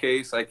in this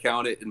case I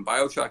count it. In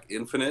BioShock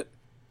Infinite,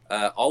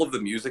 all of the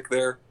music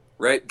there,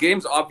 right?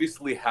 Games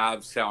obviously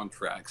have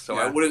soundtracks, so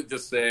yeah. I wouldn't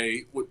just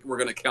say we're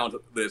going to count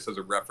this as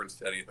a reference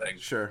to anything.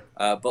 Sure.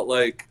 But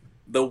like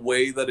the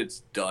way that it's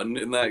done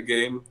in that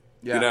game,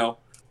 yeah. You know,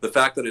 the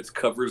fact that it's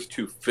covers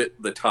to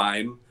fit the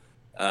time,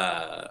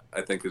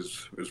 I think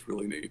is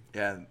really neat.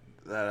 Yeah.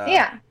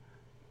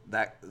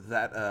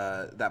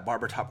 That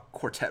barber top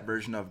quartet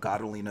version of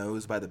God Only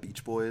Knows by the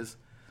Beach Boys.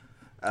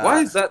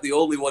 Why is that the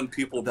only one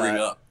people bring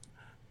up?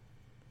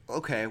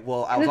 Okay,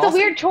 well, it's a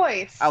weird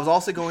choice. I was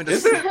also going to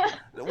say,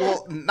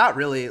 well, not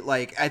really.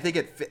 Like, I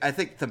think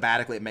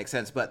thematically it makes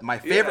sense. But my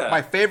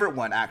favorite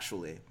one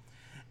actually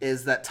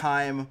is that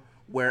time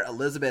where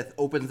Elizabeth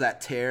opens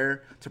that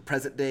tear to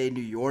present day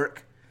New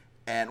York,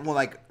 and well,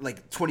 like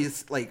late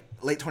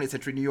 20th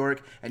century New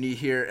York, and you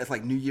hear it's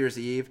like New Year's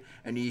Eve,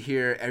 and you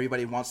hear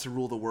Everybody Wants to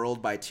Rule the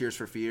World by Tears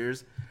for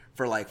Fears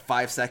for like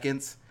 5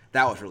 seconds.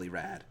 That was really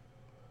rad.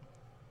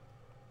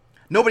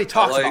 Nobody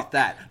talks about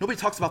that. Nobody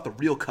talks about the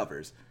real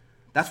covers.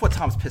 That's what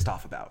Tom's pissed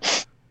off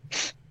about.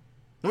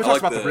 Nobody talks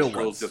about the real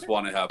ones. Just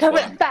want to have fun.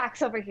 Talk about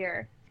facts over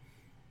here.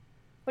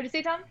 What did you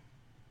say, Tom?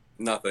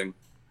 Nothing.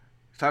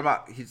 Talking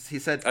about he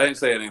said. I didn't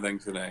say anything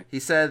today. He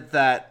said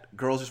that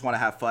Girls Just Want to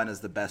Have Fun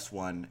is the best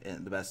one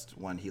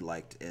he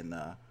liked in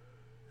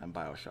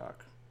BioShock.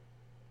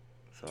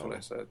 So that's what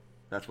I said.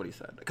 That's what he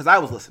said. Because I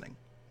was listening,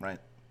 right?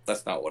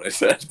 That's not what I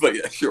said, but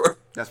yeah, sure.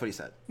 That's what he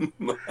said.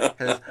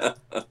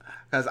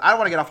 Because I don't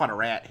want to get off on a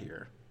rant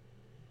here,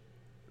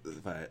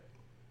 but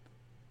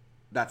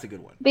that's a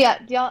good one. But yeah,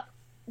 do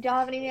y'all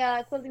have any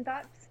closing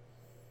thoughts?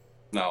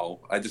 No,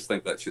 I just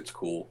think that shit's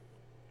cool.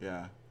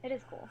 Yeah, it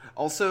is cool.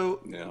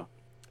 Also, yeah,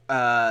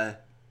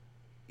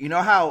 you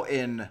know how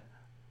in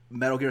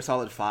Metal Gear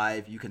Solid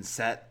 5 you can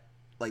set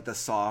like the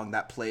song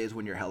that plays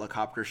when your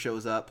helicopter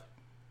shows up?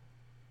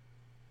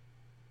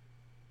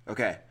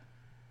 Okay.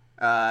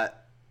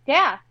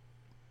 Yeah.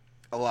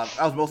 Well,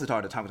 I was mostly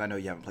talking to Tom because I know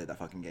you haven't played that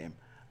fucking game.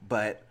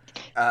 But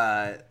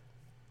I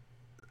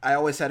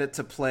always set it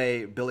to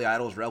play Billy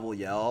Idol's Rebel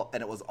Yell,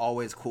 and it was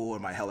always cool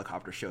when my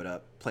helicopter showed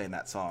up playing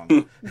that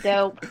song.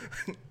 Dope.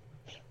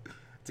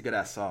 It's a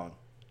good-ass song.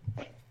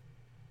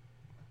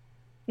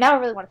 Now I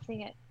really want to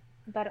sing it,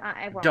 but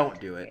I won't. Don't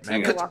do it,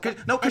 man. Because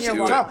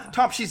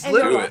Tom, she's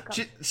literally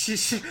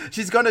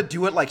she's gonna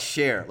do it like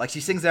Cher. Like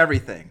she sings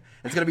everything.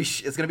 It's gonna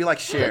be like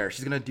Cher.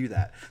 She's gonna do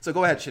that. So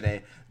go ahead,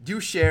 Shanae. Do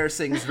Cher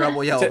sings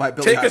Rebel Yell by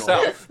Billy Idol. Take us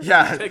out.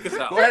 Yeah. Take us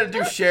out. Go ahead and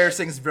do Cher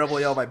sings Rebel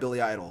Yell by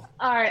Billy Idol.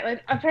 All right.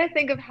 I'm trying to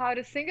think of how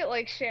to sing it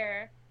like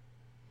Cher.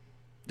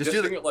 Just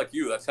sing it like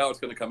you. That's how it's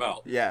gonna come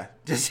out. Yeah.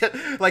 Just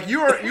like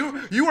you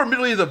are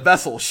merely the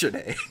vessel,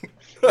 Shanae.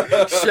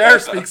 Cher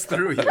speaks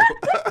through you.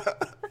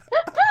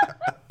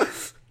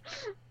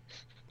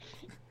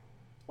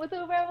 With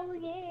a rebel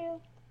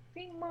yell,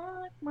 sing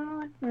more.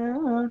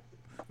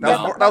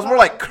 No. That was more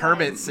like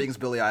Kermit sings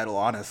Billy Idol,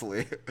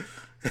 honestly.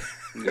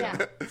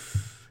 Yeah.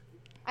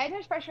 I had too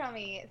much pressure on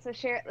me, so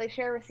Cher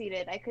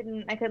receded. I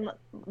couldn't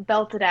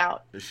belt it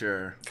out.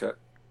 Sure. Okay.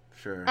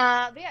 Sure.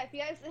 But yeah, if you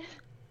guys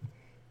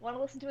want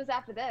to listen to us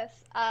after this,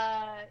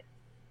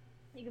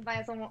 you can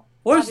find us on.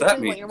 What does that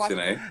obviously what mean, you're watching.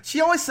 Sinead?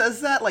 She always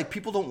says that like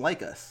people don't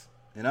like us,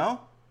 you know?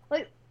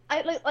 Like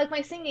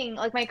my singing,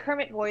 like my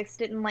Kermit voice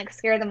didn't like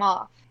scare them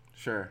off.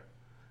 Sure.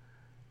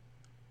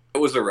 It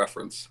was a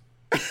reference.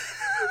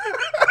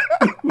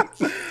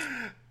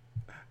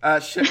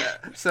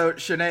 So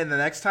Sinead, the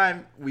next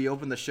time we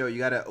open the show, you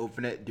got to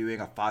open it doing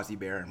a Fozzie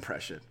Bear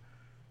impression.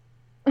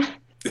 I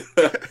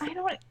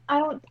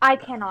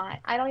cannot.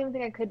 I don't even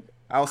think I could.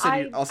 I'll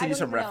send you I don't some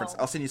even reference. know.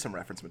 I'll send you some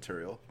reference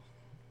material.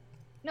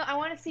 No, I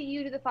want to see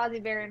you do the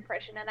Fozzie Bear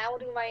impression, and I will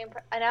do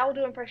and I will do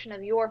an impression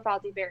of your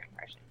Fozzie Bear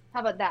impression. How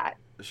about that?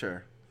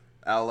 Sure.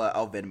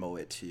 I'll Venmo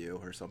it to you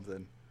or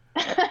something.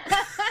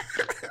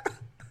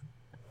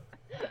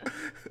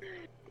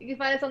 You can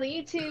find us on the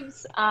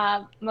YouTubes,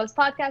 most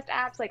podcast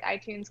apps like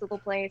iTunes, Google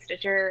Play,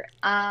 Stitcher,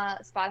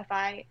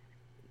 Spotify.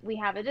 We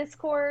have a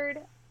Discord,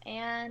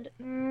 and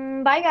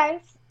bye, guys.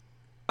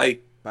 Bye.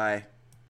 Bye.